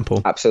 for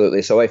example.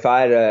 Absolutely. So if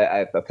I had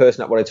a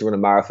person that wanted to run a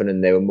marathon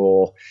and they were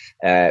more,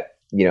 they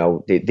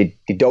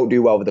don't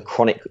do well with the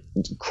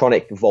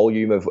chronic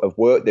volume of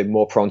work, they're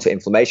more prone to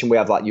inflammation. We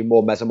have your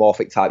more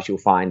mesomorphic types, you'll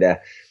find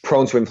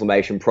prone to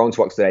inflammation, prone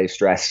to oxidative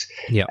stress.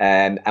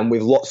 And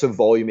with lots of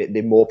volume,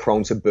 they're more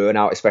prone to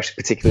burnout, especially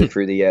particularly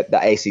through the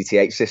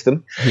ACTH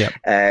system.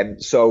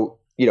 So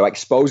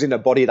exposing a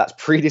body that's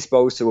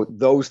predisposed to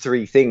those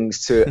three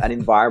things to an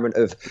environment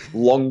of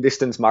long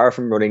distance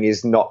marathon running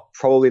is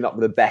probably not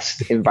the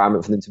best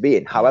environment for them to be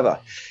in. However,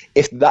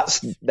 if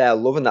that's their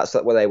love and that's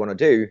what they want to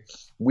do,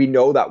 we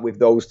know that with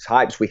those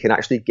types, we can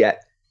actually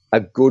get a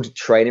good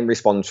training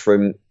response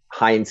from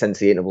high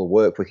intensity interval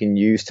work. We can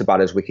use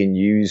Tabatas, we can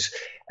use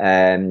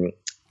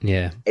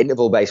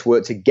interval based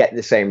work to get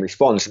the same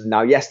response.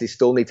 Now, yes, they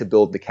still need to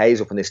build the Ks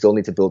up and they still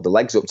need to build the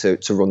legs up to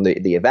run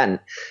the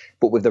event,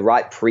 but with the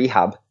right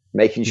prehab,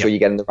 making sure you're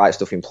getting the right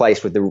stuff in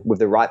place with the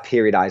right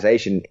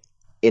periodization,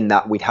 in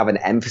that we'd have an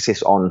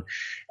emphasis on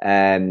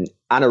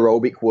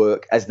anaerobic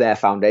work as their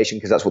foundation,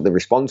 because that's what they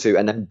respond to,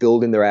 and then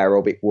building their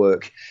aerobic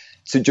work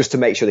to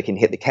make sure they can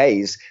hit the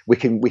Ks. We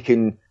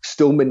can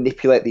still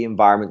manipulate the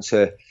environment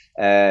to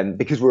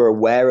because we're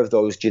aware of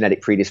those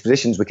genetic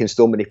predispositions, we can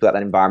still manipulate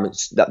that environment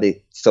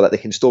so that they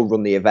can still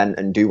run the event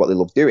and do what they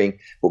love doing,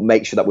 but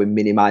make sure that we're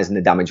minimizing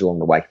the damage along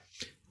the way.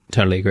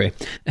 Totally agree.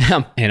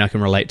 And I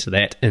can relate to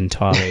that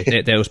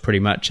entirely. that was pretty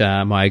much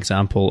my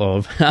example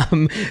of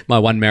my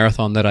one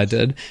marathon that I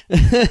did.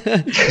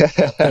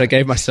 That I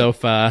gave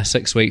myself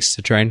 6 weeks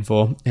to train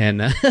for,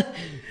 and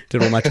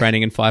did all my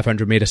training in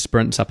 500-meter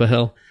sprints up a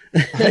hill.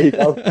 There you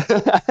go.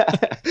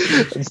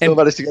 And still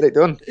managed to get it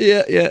done.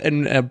 Yeah,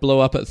 and blow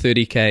up at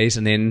 30 Ks,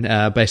 and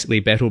then basically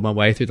battled my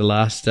way through the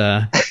last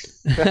 12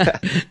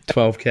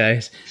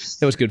 Ks.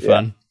 It was good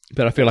fun.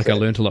 But I feel like I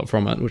learned a lot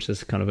from it, which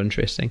is kind of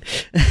interesting.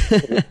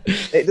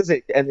 It does,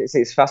 and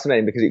it's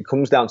fascinating because it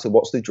comes down to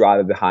what's the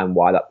driver behind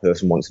why that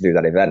person wants to do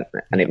that event.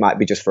 And it might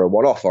be just for a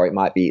one-off, or it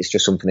might be it's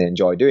just something they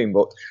enjoy doing.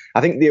 But I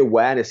think the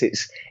awareness,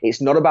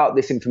 it's not about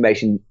this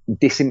information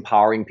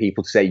disempowering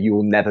people to say you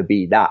will never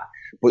be that.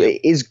 But it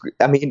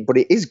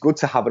is good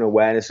to have an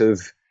awareness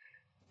of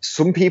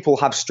some people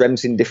have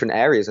strengths in different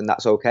areas, and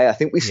that's okay. I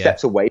think we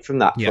stepped away from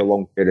that for a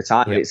long period of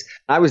time.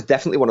 I was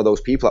definitely one of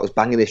those people that was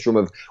banging this drum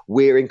of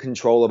we're in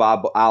control of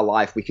our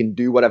life. We can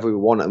do whatever we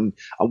want. And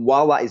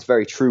while that is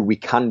very true, we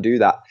can do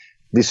that.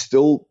 There's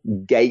still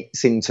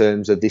gates in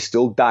terms of there's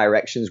still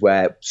directions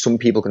where some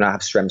people can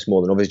have strengths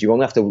more than others. You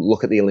only have to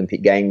look at the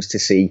Olympic Games to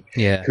see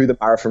who the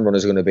marathon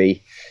runners are going to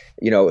be,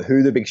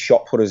 who the big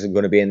shot putters are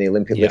going to be in the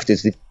Olympic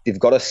lifters. They've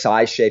got a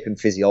size, shape, and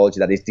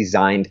physiology that is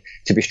designed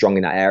to be strong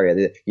in that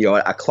area.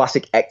 A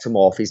classic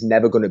ectomorph is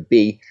never going to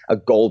be a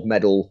gold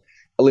medal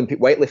Olympic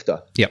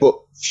weightlifter. But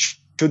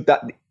should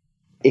that,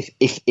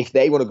 if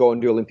they want to go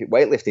and do Olympic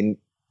weightlifting,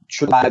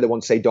 should I be the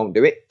one to say don't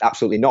do it?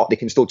 Absolutely not. They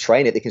can still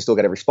train it. They can still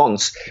get a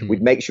response.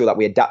 We'd make sure that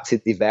we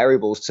adapted the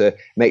variables to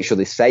make sure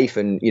they're safe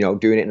and,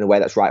 doing it in a way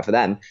that's right for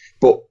them.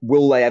 But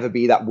will they ever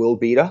be that world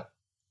beater?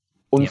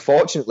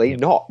 Unfortunately,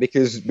 not,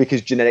 because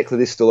genetically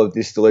there's still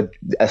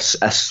a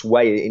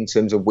sway in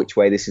terms of which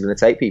way this is going to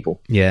take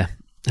people. Yeah,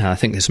 I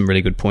think there's some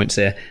really good points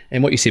there.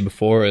 And what you said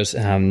before is,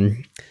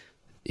 quite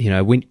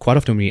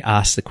often when you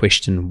ask the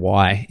question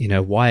why,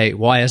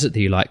 why is it that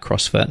you like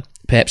CrossFit?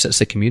 Perhaps it's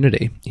the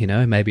community,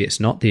 maybe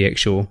it's not the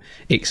actual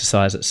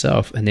exercise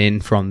itself. And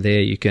then from there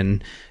you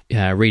can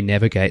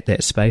re-navigate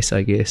that space,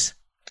 I guess.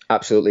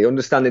 Absolutely.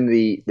 Understanding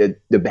the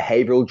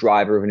behavioral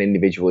driver of an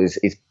individual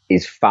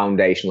is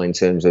foundational in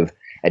terms of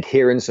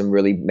adherence and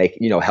really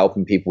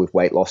helping people with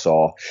weight loss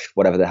or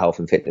whatever the health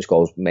and fitness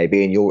goals may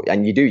be.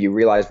 And you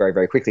realize very,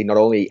 very quickly, not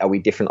only are we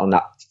different on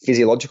that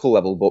physiological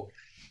level, but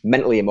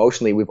mentally,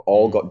 emotionally, we've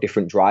all got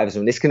different drivers.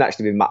 And this can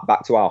actually be mapped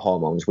back to our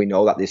hormones. We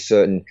know that there's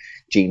certain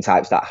gene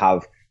types that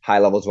have high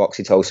levels of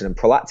oxytocin and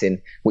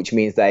prolactin, which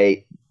means their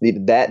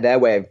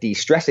way of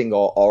de-stressing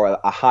or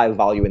a high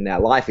value in their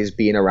life is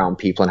being around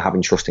people and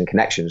having trust and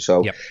connection.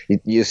 So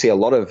you see a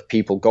lot of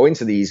people go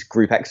into these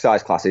group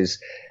exercise classes,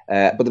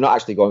 but they're not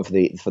actually going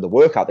for the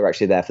workout. They're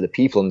actually there for the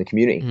people in the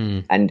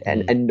community.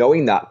 And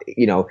knowing that,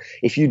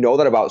 if you know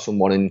that about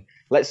someone, and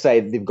let's say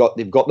they've got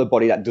the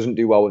body that doesn't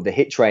do well with the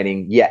HIIT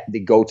training, yet they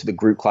go to the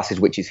group classes,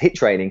 which is HIIT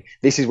training.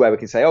 This is where we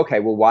can say, okay,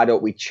 well, why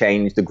don't we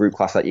change the group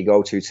class that you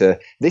go to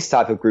this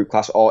type of group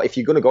class? Or if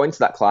you're going to go into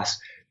that class,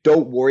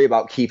 don't worry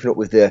about keeping up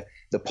with the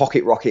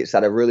pocket rockets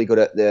that are really good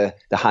at the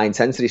high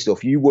intensity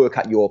stuff. You work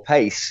at your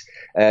pace,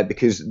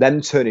 because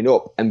them turning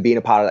up and being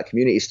a part of that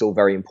community is still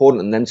very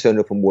important, and them turning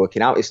up and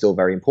working out is still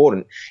very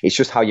important. It's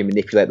just how you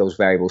manipulate those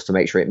variables to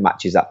make sure it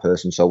matches that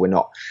person, so we're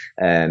not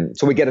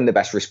so we're getting the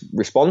best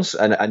response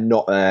and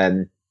not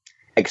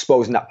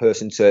exposing that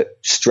person to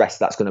stress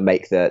that's going to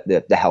make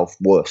the health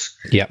worse.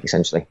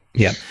 Essentially.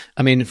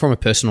 I mean, from a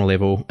personal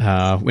level,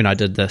 when I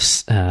did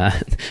this,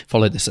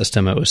 followed the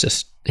system, it was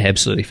just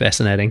absolutely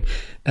fascinating.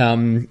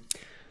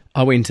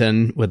 I went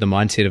in with the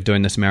mindset of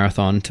doing this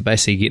marathon to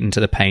basically get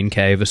into the pain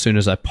cave as soon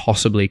as I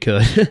possibly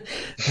could,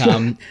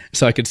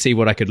 so I could see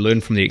what I could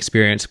learn from the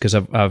experience, because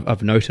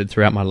I've noted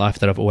throughout my life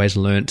that I've always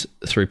learnt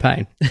through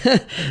pain,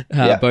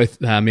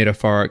 both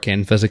metaphoric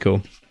and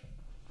physical.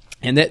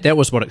 And that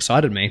was what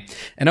excited me.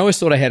 And I always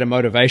thought I had a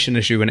motivation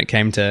issue when it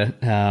came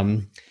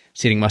to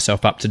setting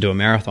myself up to do a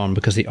marathon,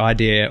 because the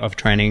idea of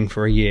training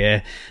for a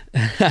year,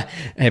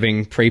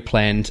 having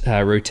pre-planned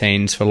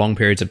routines for long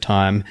periods of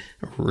time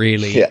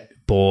really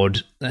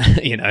bored,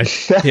 shit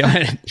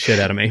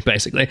out of me,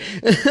 basically.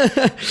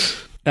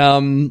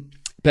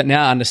 But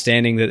now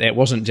understanding that it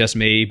wasn't just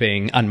me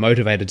being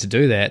unmotivated to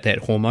do that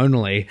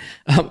hormonally,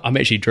 I'm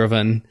actually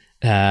driven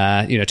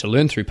to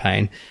learn through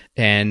pain,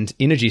 and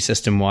energy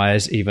system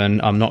wise,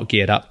 even I'm not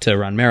geared up to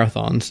run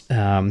marathons.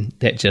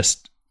 That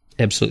just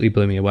absolutely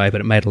blew me away,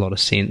 but it made a lot of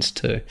sense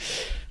too.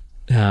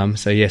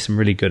 Some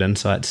really good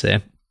insights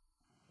there.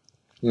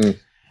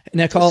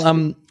 Now,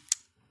 Kyle,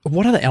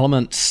 what are the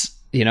elements,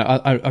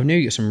 I knew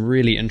you got some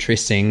really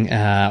interesting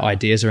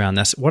ideas around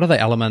this. What are the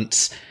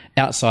elements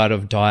outside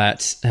of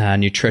diet,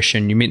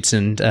 nutrition? You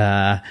mentioned,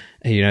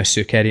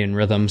 circadian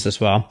rhythms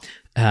as well.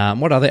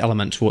 What other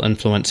elements will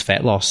influence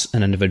fat loss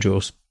in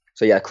individuals?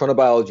 So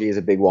chronobiology is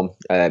a big one,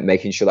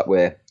 making sure that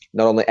we're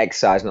not only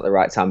exercising at the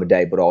right time of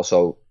day, but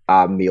also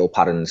our meal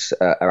patterns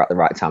are at the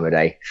right time of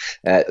day.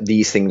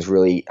 These things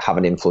really have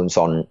an influence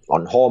on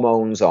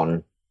hormones,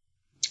 on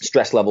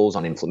stress levels,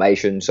 on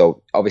inflammation.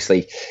 So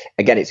obviously,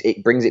 again,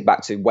 it brings it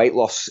back to weight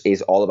loss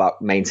is all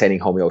about maintaining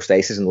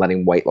homeostasis and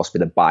letting weight loss be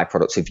the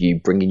byproduct of you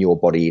bringing your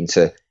body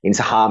into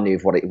harmony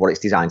with what it's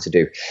designed to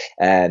do.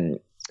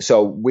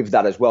 So with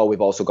that as well,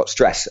 we've also got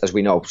stress. As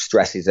we know,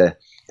 stress is a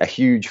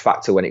huge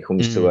factor when it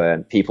comes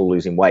to people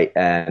losing weight.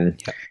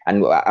 And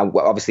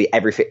obviously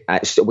everything,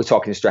 we're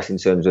talking stress in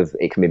terms of,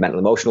 it can be mental,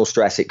 emotional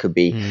stress. It could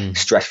be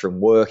stress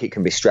from work. It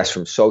can be stress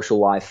from social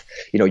life.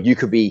 You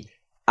could be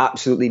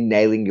absolutely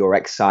nailing your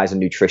exercise and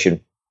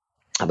nutrition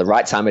at the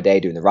right time of day,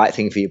 doing the right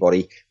thing for your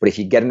body. But if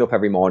you're getting up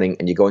every morning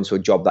and you go into a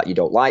job that you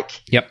don't like,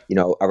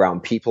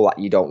 around people that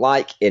you don't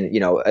like, in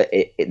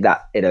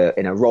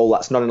a role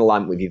that's not in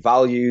alignment with your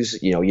values,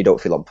 you don't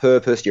feel on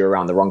purpose, you're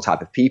around the wrong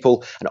type of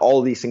people, and all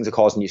of these things are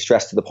causing you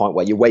stress to the point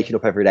where you're waking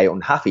up every day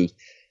unhappy,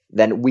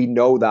 then we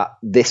know that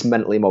this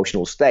mental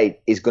emotional state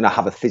is going to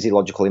have a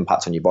physiological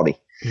impact on your body.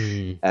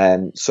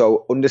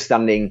 So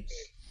understanding,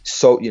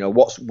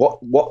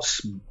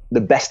 what's the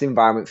best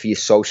environment for you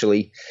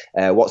socially,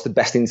 what's the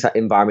best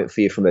environment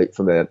for you from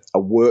a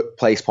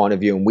workplace point of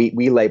view, and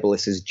we label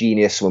this as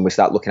genius when we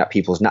start looking at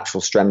people's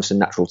natural strengths and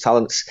natural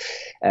talents.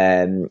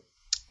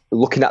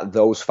 Looking at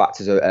those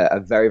factors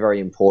are very, very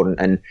important,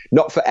 and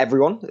not for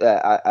everyone.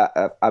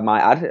 I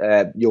might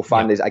add, you'll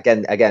find this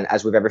again,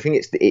 as with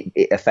everything,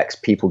 it affects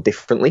people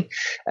differently.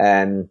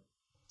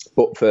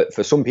 But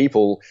for some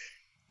people,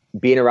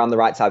 being around the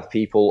right type of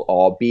people,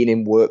 or being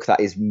in work that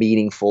is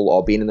meaningful,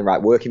 or being in the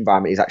right work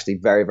environment is actually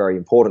very, very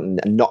important.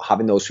 And not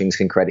having those things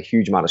can create a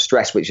huge amount of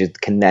stress, which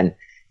can then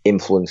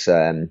influence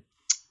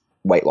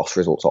weight loss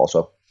results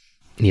also.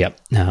 Yep,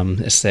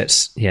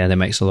 that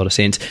makes a lot of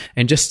sense.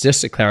 And just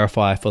to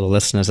clarify for the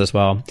listeners as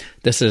well,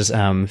 this is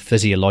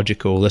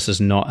physiological. This is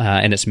not,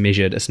 and it's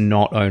measured. It's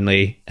not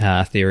only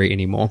theory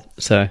anymore.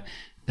 So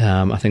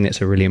I think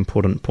that's a really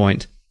important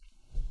point.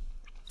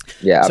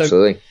 Yeah,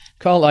 absolutely. So,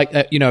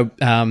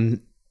 Kyle,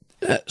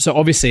 so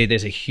obviously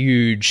there's a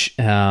huge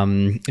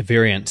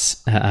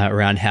variance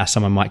around how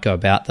someone might go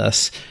about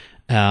this,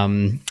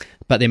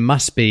 but there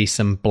must be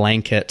some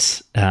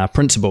blanket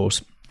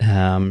principles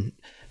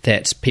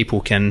that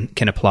people can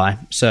apply.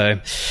 So,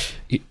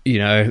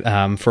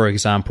 for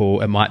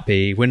example, it might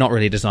be we're not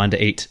really designed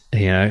to eat,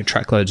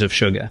 truckloads of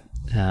sugar.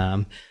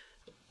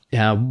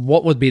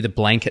 What would be the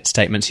blanket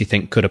statements you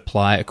think could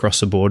apply across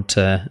the board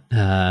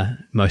to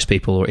most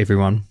people or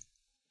everyone?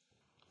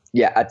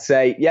 Yeah, I'd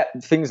say,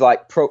 things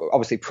like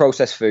obviously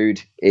processed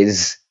food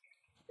is,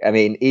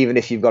 even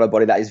if you've got a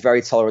body that is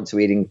very tolerant to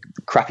eating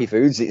crappy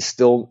foods, it's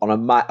still on a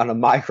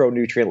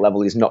micronutrient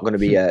level is not going to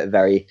be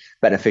very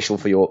beneficial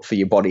for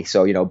your body.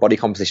 So, body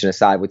composition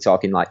aside, we're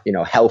talking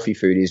healthy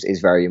food is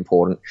very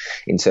important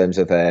in terms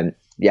of,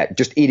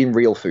 just eating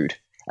real food.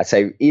 I'd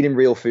say eating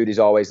real food is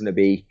always going to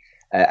be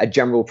a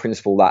general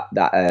principle that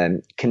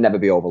can never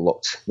be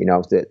overlooked.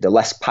 The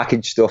less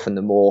packaged stuff and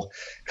the more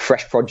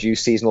fresh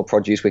produce, seasonal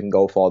produce we can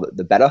go for,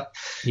 the better.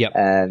 Yep.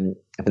 I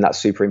think that's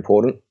super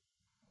important.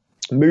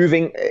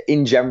 Moving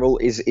in general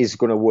is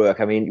going to work.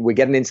 We're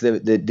getting into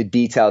the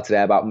detail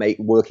today about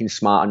working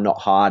smart and not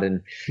hard,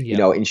 and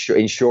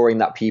ensuring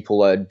that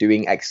people are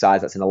doing exercise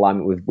that's in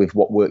alignment with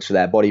what works for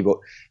their body. But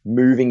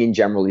moving in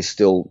general is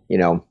still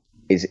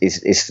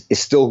is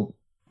still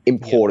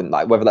important.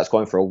 Like whether that's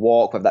going for a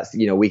walk, whether that's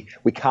we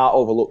can't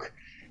overlook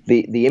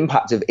the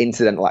impact of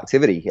incidental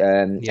activity.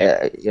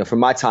 From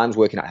my times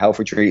working at health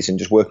retreats and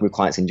just working with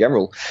clients in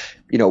general,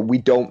 we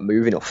don't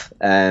move enough,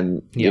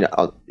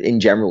 in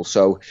general.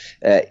 So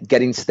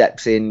getting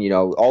steps in,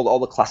 all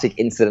the classic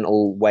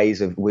incidental ways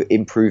of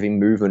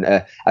improving movement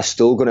are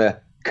still going to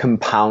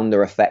compound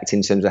their effect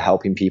in terms of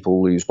helping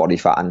people lose body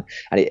fat.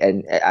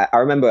 And I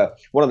remember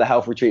one of the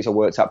health retreats I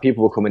worked at,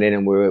 people were coming in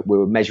and we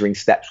were measuring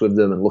steps with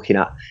them and looking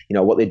at,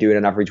 what they do in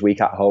an average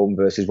week at home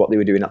versus what they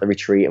were doing at the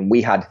retreat. And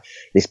we had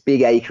this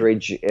big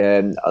acreage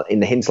in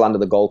the hinterland of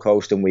the Gold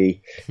Coast, and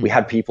we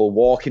had people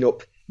walking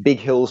up big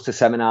hills to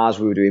seminars.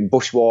 We were doing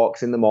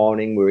bushwalks in the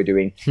morning. We were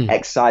doing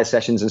exercise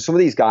sessions. And some of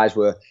these guys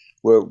were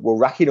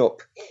racking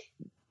up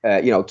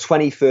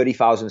 20,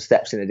 30,000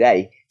 steps in a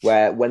day,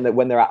 where when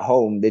they're at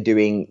home, they're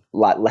doing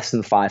like less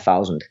than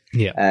 5,000.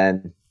 Yeah.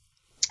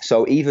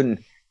 So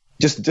even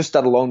just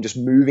that alone, just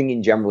moving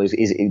in general is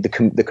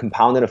the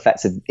compounding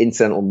effects of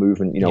incidental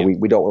movement.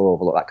 We don't want to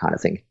overlook that kind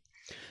of thing.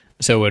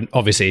 So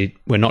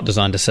we're not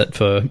designed to sit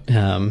for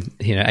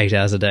 8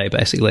 hours a day,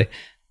 basically.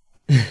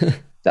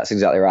 That's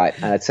exactly right.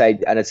 And I'd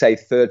say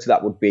third to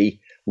that would be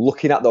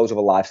looking at those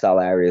other lifestyle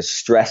areas.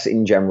 Stress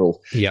in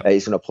general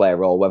is going to play a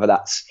role, whether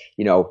that's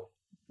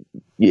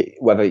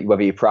whether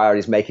your priority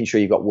is making sure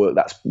you've got work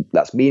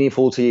that's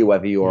meaningful to you,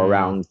 whether you're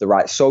around the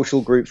right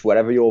social groups,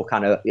 whatever your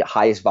kind of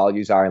highest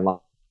values are in life.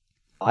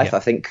 I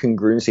think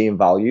congruency in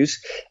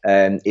values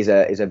is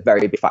a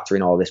very big factor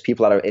in all of this.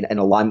 People that are in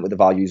alignment with the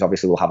values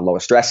obviously will have lower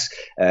stress.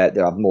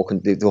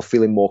 They'll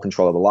feel in more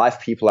control of their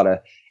life. People that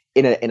are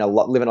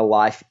living a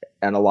life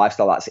and a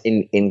lifestyle that's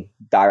in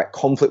direct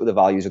conflict with the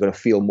values are going to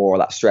feel more of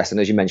that stress.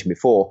 And as you mentioned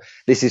before,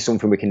 this is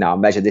something we can now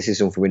measure. This is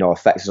something we know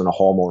affects us on a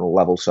hormonal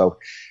level. So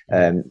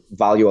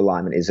value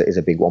alignment is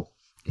a big one.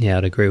 Yeah,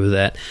 I'd agree with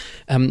that.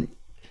 From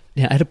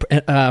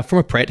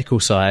a practical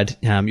side,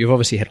 you've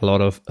obviously had a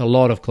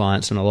lot of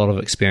clients and a lot of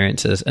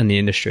experiences in the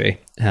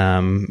industry,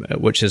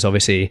 which has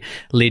obviously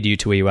led you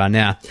to where you are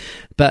now.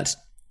 But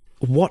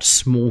what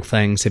small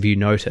things have you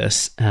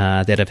noticed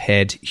that have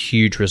had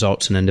huge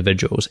results in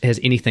individuals? Has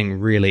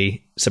anything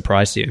really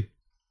surprised you?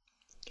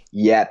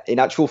 Yeah, in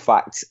actual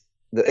fact,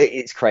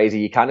 it's crazy.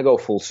 You kind of go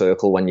full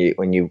circle when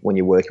you're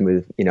working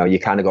with, you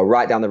kind of go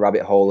right down the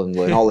rabbit hole and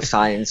learn all the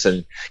science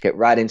and get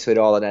right into it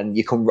all, and then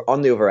you come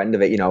on the other end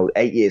of it.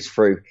 8 years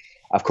through,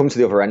 I've come to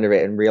the other end of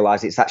it and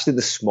realized it's actually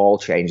the small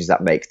changes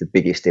that make the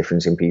biggest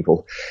difference in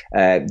people.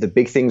 The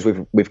big things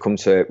we've come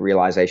to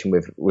realization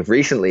with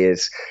recently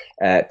is,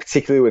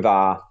 particularly with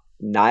our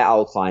night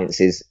owl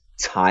clients, is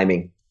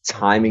timing.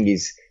 Timing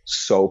is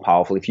so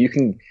powerful. If you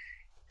can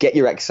get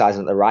your exercise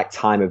at the right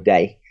time of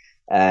day,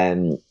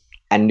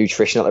 and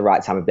nutrition at the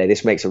right time of day,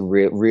 this makes a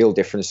real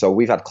difference. So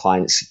we've had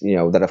clients,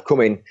 that have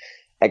come in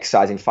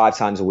exercising 5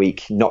 times a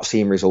week, not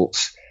seeing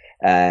results,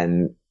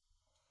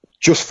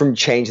 just from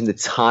changing the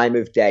time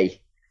of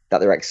day that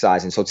they're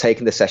exercising. So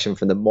taking the session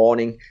from the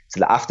morning to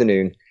the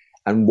afternoon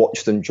and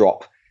watch them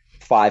drop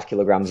 5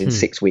 kilograms in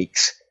 6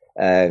 weeks,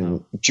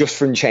 just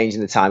from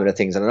changing the timing of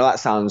things. And I know that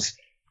sounds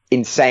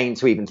insane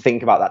to even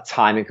think about that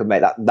timing could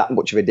make that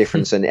much of a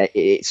difference. And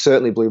it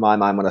certainly blew my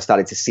mind when I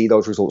started to see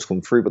those results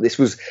come through. But this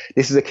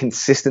is a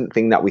consistent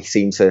thing that we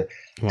seem to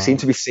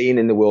be seeing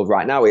in the world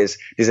right now. Is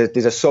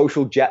there's a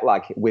social jet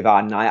lag with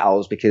our night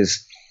owls,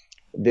 because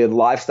the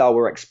lifestyle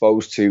we're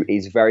exposed to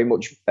is very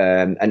much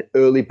an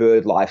early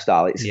bird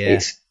lifestyle.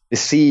 It's the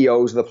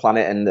CEOs of the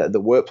planet and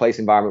the workplace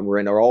environment we're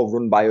in are all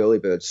run by early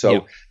birds.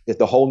 So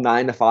the whole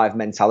 9 to 5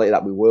 mentality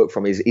that we work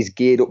from is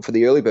geared up for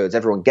the early birds.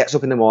 Everyone gets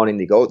up in the morning,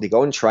 they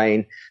go and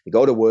train, they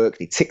go to work,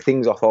 they tick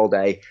things off all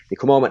day, they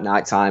come home at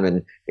night time,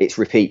 and it's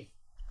repeat.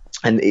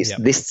 And it's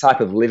this type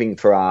of living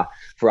for our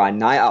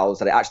night owls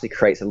that it actually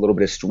creates a little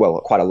bit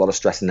of, quite a lot of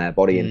stress in their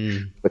body.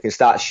 And we can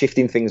start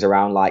shifting things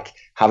around, like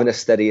having a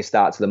steadier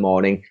start to the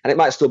morning. And it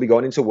might still be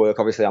going into work.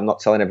 Obviously, I'm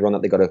not telling everyone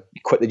that they've got to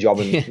quit the job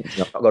and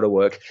not go to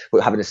work,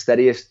 but having a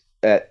steadier,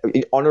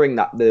 honoring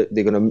that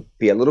they're going to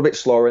be a little bit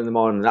slower in the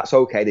morning. And that's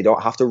okay. They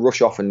don't have to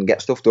rush off and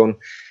get stuff done.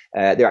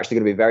 They're actually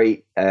going to be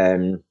very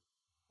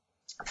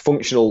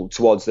functional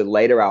towards the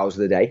later hours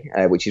of the day,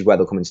 which is where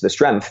they'll come into the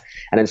strength,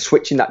 and then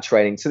switching that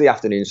training to the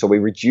afternoon. So we're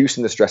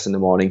reducing the stress in the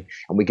morning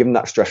and we give them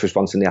that stress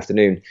response in the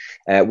afternoon.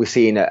 We're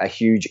seeing a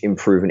huge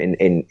improvement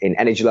in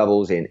energy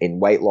levels, in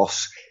weight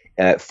loss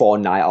for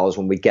night owls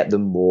when we get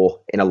them more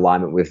in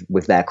alignment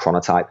with their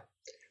chronotype.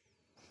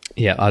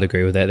 Yeah, I'd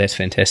agree with that. That's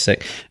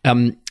fantastic.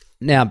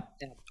 Now,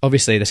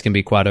 obviously, this can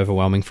be quite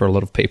overwhelming for a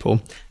lot of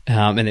people,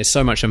 and there's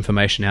so much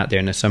information out there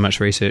and there's so much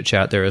research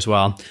out there as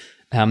well.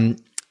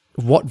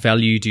 What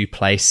value do you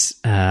place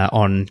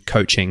on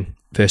coaching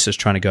versus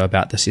trying to go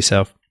about this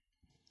yourself?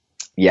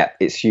 Yeah,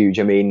 it's huge.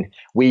 I mean,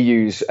 we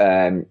use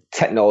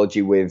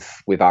technology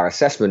with our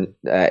assessment.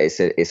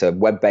 It's a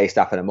web-based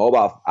app and a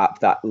mobile app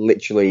that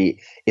literally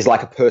is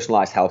like a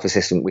personalized health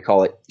assistant. We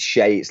call it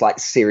Shay. It's like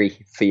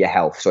Siri for your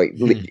health. So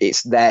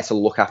it's there to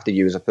look after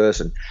you as a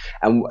person.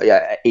 And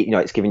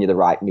it's giving you the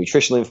right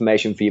nutritional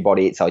information for your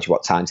body. It tells you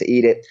what time to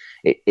eat it.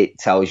 It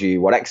tells you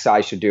what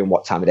exercise you should do and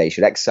what time of day you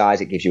should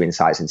exercise. It gives you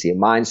insights into your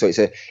mind. So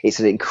it's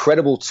an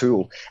incredible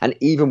tool. And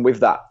even with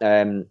that,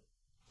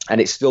 and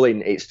we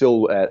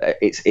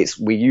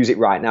use it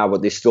right now,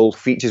 but there's still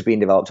features being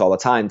developed all the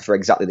time for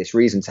exactly this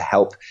reason, to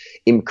help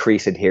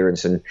increase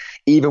adherence. And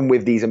even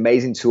with these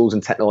amazing tools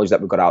and technology that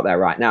we've got out there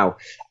right now,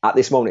 at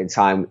this moment in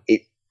time,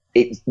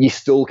 you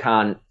still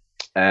can't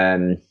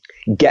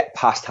get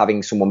past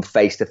having someone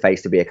face to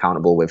face to be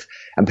accountable with.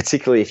 And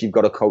particularly if you've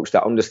got a coach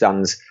that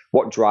understands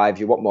what drives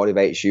you, what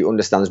motivates you,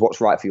 understands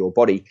what's right for your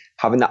body,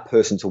 having that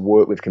person to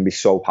work with can be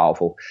so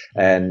powerful.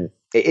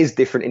 It is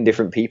different in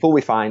different people.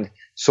 We find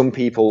some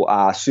people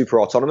are super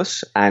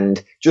autonomous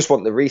and just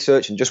want the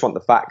research and just want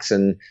the facts,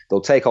 and they'll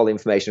take all the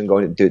information and go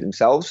and do it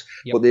themselves.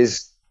 Yep. But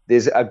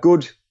there's a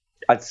good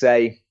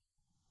 50%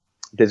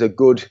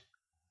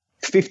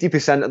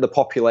 of the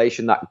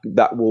population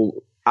that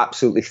will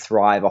absolutely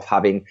thrive off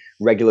having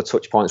regular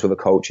touch points with a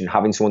coach and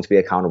having someone to be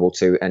accountable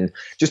to, and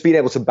just being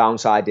able to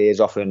bounce ideas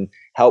off and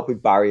help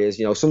with barriers.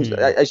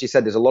 As you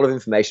said, there's a lot of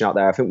information out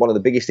there. I think one of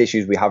the biggest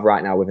issues we have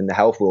right now within the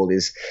health world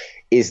is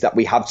that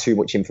we have too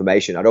much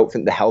information. I don't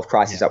think the health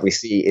crisis that we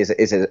see is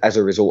as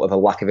a result of a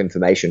lack of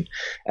information.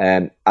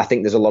 I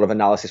think there's a lot of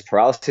analysis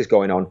paralysis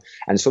going on,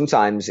 and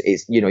sometimes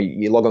it's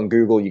you log on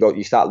Google,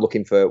 you start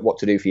looking for what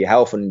to do for your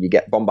health, and you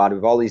get bombarded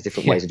with all these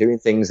different ways of doing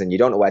things, and you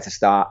don't know where to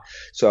start.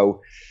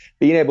 So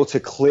being able to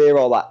clear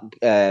all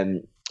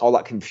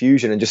that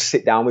confusion and just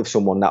sit down with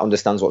someone that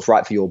understands what's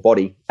right for your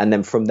body, and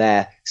then from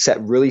there set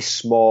really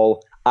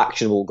small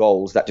actionable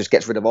goals that just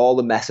gets rid of all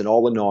the mess and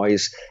all the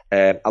noise,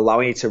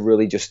 allowing you to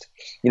really just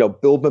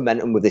build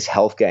momentum with this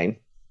health game,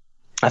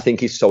 I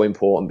think is so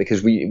important,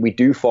 because we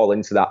do fall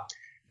into that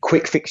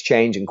quick fix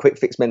change and quick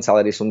fix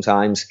mentality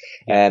sometimes.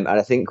 And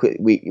I think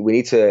we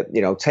need to,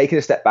 taking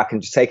a step back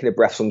and just taking a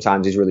breath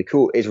sometimes is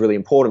really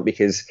important,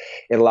 because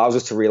it allows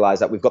us to realize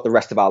that we've got the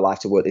rest of our life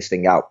to work this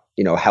thing out.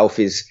 Health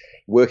is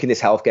working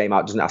this health game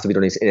out, doesn't have to be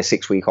done in a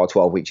 6-week or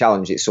 12-week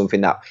challenge. It's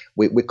something that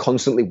we're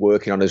constantly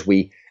working on as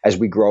we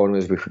grow and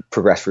as we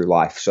progress through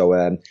life.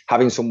 So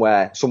having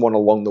someone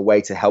along the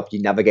way to help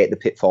you navigate the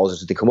pitfalls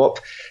as they come up,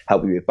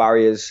 help you with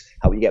barriers,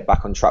 help you get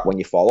back on track when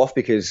you fall off,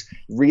 because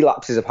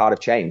relapse is a part of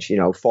change.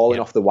 Falling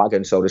off the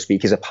wagon, so to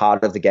speak, is a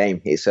part of the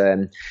game. It's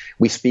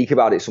we speak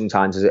about it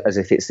sometimes as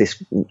if it's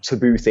this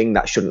taboo thing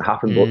that shouldn't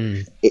happen, but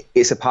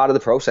it's a part of the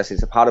process.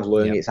 It's a part of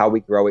learning. It's how we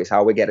grow. It's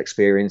how we get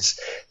experience.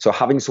 So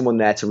having someone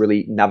there to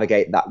really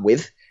navigate that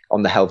with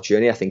on the health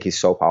journey, I think is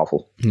so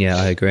powerful. Yeah,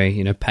 I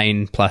agree.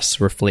 Pain plus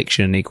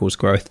reflection equals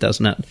growth,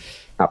 doesn't it?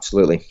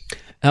 Absolutely.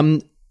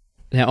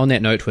 Now, on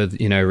that note,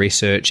 with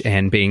research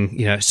and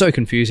being so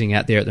confusing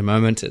out there at the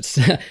moment, it's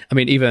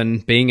even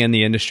being in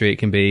the industry, it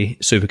can be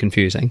super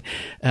confusing.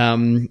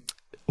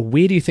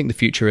 Where do you think the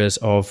future is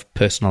of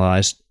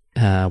personalized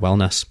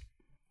wellness?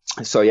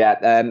 So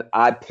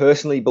I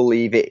personally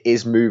believe it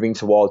is moving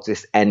towards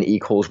this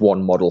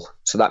N=1 model.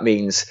 So that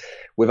means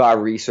with our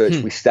research,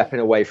 we're stepping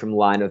away from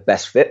line of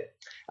best fit,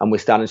 and we're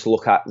starting to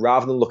look at,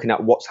 rather than looking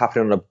at what's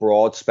happening on a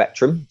broad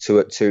spectrum,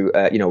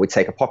 we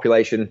take a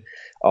population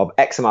of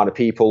X amount of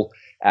people,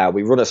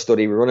 we run a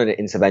study, we run an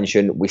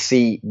intervention, we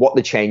see what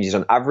the change is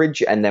on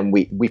average, and then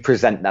we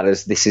present that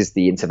as this is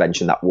the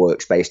intervention that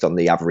works based on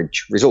the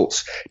average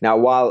results. Now,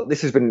 while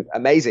this has been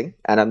amazing,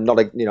 and I'm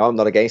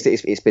not against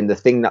it, it's been the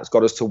thing that's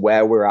got us to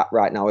where we're at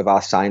right now with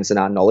our science and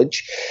our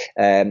knowledge.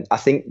 I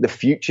think the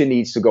future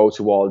needs to go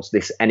towards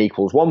this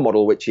N=1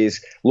 model, which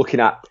is looking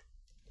at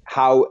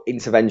how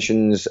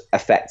interventions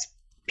affect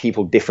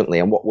people differently,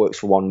 and what works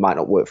for one might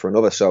not work for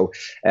another. So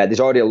there's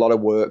already a lot of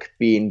work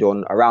being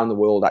done around the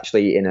world,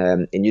 actually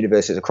in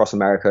universities across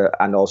America,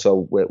 and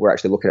also we're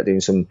actually looking at doing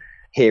some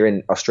here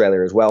in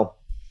Australia as well,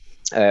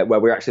 where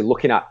we're actually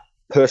looking at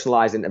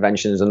personalized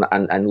interventions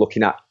and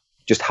looking at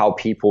just how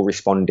people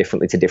respond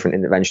differently to different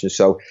interventions.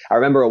 So I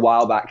remember a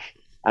while back,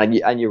 and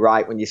you're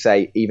right when you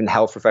say even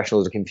health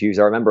professionals are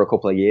confused. I remember a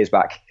couple of years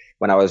back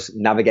when I was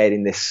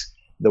navigating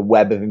the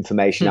web of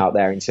information out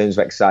there in terms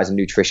of exercise and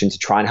nutrition to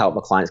try and help my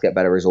clients get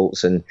better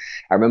results. And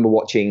I remember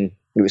watching,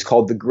 it was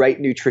called the Great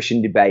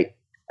Nutrition Debate.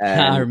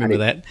 I remember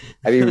that.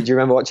 Do you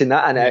remember watching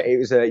that? And it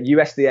was a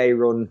USDA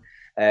run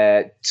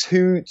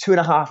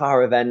 2.5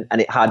 hour event,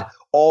 and it had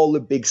all the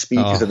big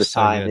speakers of the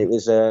time. Good. It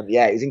was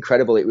it was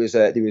incredible. It was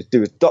there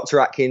was Dr.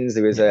 Atkins,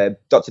 there was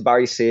Dr.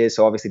 Barry Sears.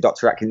 So obviously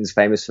Dr. Atkins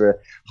famous for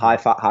high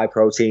fat, high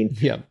protein.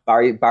 Yeah.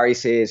 Barry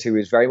Sears, who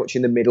was very much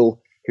in the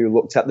middle, who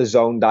looked at the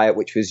zone diet,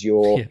 which was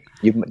your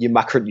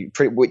macro,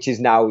 which is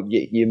now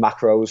your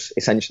macros,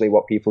 essentially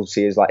what people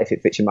see as like if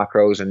it fits your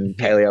macros, and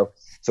paleo.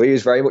 So he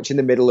was very much in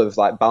the middle of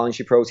like balance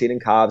your protein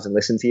and carbs and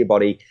listen to your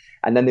body.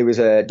 And then there was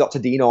Dr.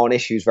 Dean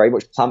Ornish, who's very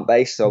much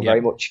plant-based, so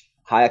very much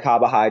higher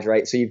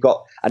carbohydrate. So you've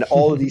got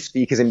all of these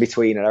speakers in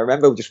between. And I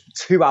remember just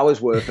 2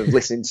 hours worth of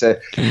listening to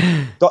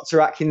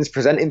Dr. Atkins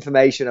present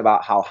information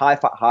about how high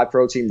fat, high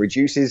protein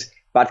reduces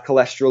bad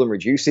cholesterol and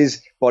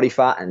reduces body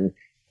fat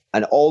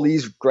and all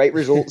these great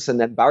results. And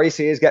then Barry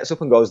Sears gets up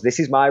and goes, this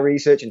is my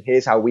research, and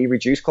here's how we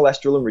reduce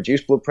cholesterol and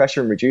reduce blood pressure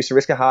and reduce the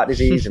risk of heart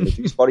disease and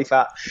reduce body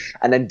fat.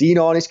 And then Dean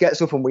Ornish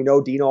gets up, and we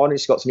know Dean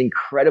Ornish got some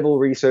incredible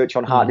research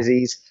on heart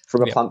disease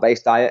from a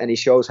plant-based diet, and he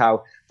shows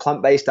how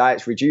plant-based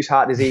diets reduce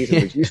heart disease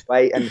and reduce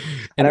weight. And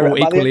all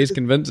equally as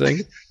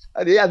convincing.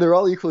 Yeah, they're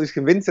all equally as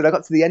convincing. I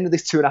got to the end of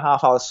this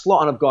 2.5 hour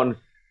slot, and I've gone,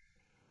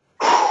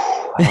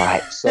 all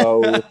right,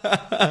 so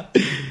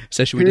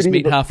should we just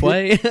meet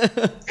halfway?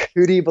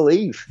 Who do you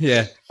believe?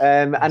 Yeah.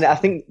 And I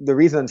think the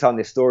reason I'm telling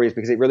this story is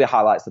because it really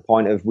highlights the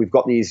point of we've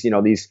got these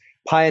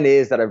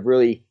pioneers that have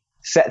really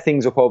set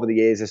things up over the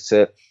years as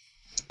to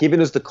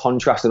giving us the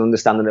contrast and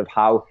understanding of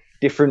how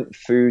different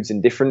foods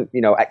and different,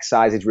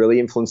 exercises really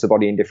influence the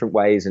body in different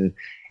ways. And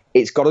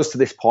it's got us to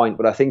this point.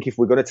 But I think if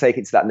we're going to take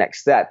it to that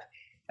next step,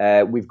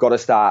 we've got to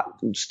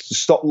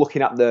stop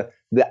looking at the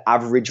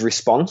average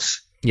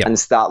response. Yep. And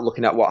start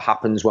looking at what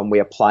happens when we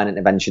apply an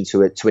intervention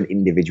to an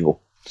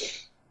individual.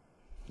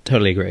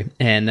 Totally agree.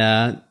 And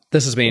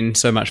this has been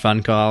so much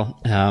fun, Kyle.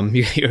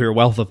 You're a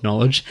wealth of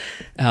knowledge.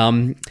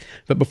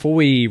 But before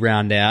we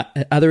round out,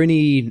 are there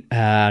any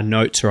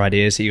notes or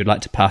ideas that you'd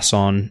like to pass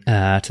on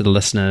to the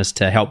listeners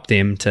to help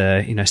them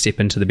to step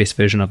into the best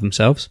version of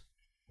themselves?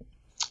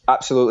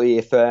 Absolutely.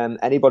 If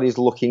anybody's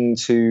looking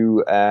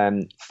to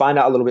find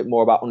out a little bit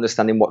more about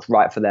understanding what's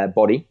right for their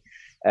body,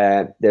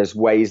 there's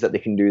ways that they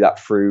can do that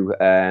through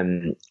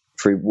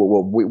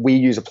we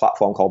use a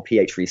platform called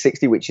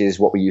PH360, which is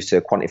what we use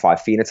to quantify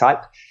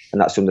phenotype,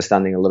 and that's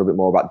understanding a little bit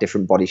more about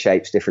different body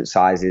shapes, different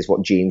sizes,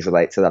 what genes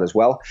relate to that as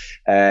well.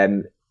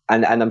 And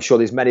I'm sure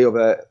there's many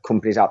other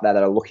companies out there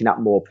that are looking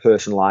at more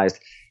personalized,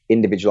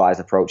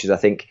 individualized approaches. I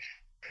think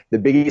the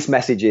biggest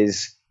message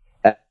is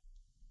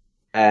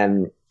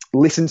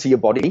listen to your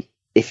body.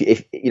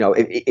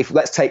 If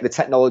let's take the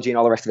technology and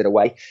all the rest of it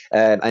away,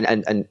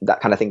 and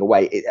that kind of thing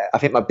away, I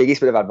think my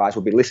biggest bit of advice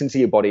would be listen to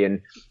your body.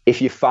 And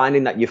if you're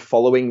finding that you're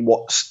following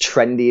what's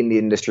trendy in the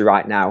industry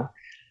right now,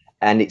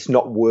 and it's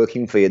not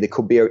working for you, there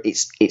could be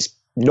it's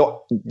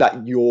not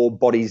that your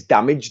body's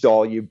damaged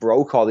or you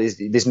broke or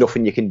there's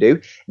nothing you can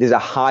do. There's a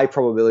high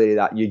probability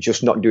that you're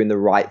just not doing the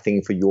right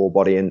thing for your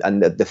body,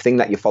 and the thing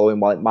that you're following,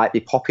 while it might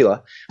be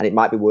popular and it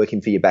might be working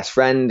for your best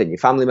friend and your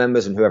family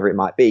members and whoever it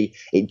might be,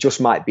 it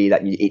just might be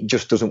that it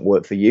just doesn't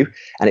work for you.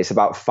 And it's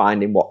about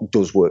finding what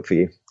does work for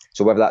you.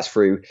 So whether that's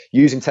through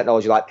using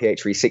technology like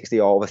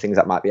PH360 or other things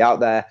that might be out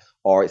there,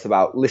 or it's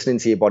about listening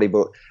to your body.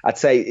 But I'd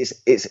say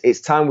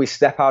it's time we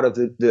step out of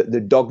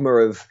the dogma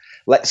of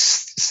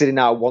let's sit in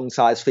our one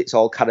size fits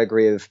all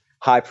category of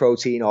high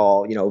protein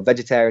or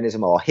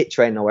vegetarianism or HIIT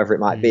training or whatever it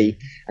might be,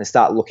 and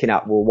start looking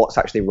at what's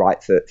actually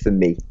right for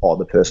me or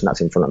the person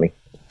that's in front of me.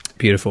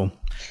 Beautiful.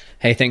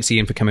 Hey, thanks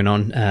again for coming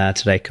on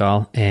today,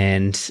 Kyle.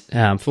 And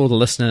for the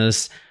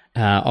listeners,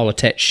 I'll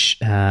attach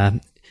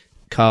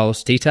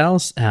Kyle's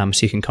details so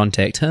you can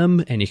contact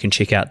him and you can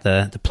check out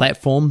the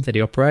platform that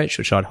he operates,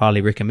 which I'd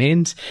highly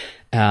recommend.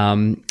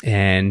 And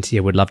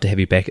we'd love to have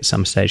you back at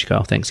some stage,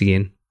 Kyle. Thanks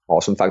again.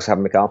 Awesome. Thanks for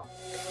having me, Kyle.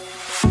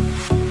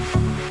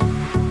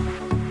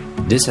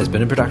 This has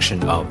been a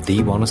production of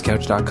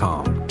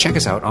TheWellnessCouch.com. Check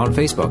us out on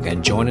Facebook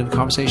and join in the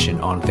conversation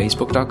on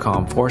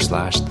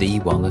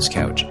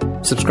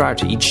Facebook.com/TheWellnessCouch. Subscribe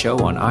to each show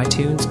on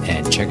iTunes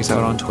and check us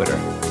out on Twitter.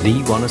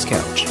 The Wellness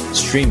Couch,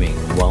 streaming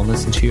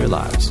wellness into your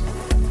lives.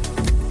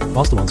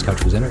 Whilst the Wellness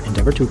Couch presenter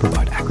endeavor to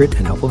provide accurate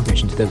and helpful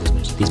information to their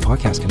listeners, these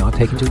podcasts cannot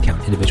take into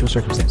account individual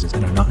circumstances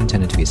and are not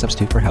intended to be a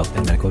substitute for health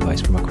and medical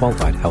advice from a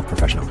qualified health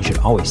professional. You should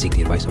always seek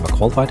the advice of a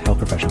qualified health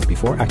professional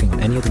before acting on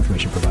any of the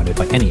information provided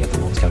by any of the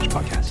Wellness Couch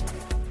podcasts.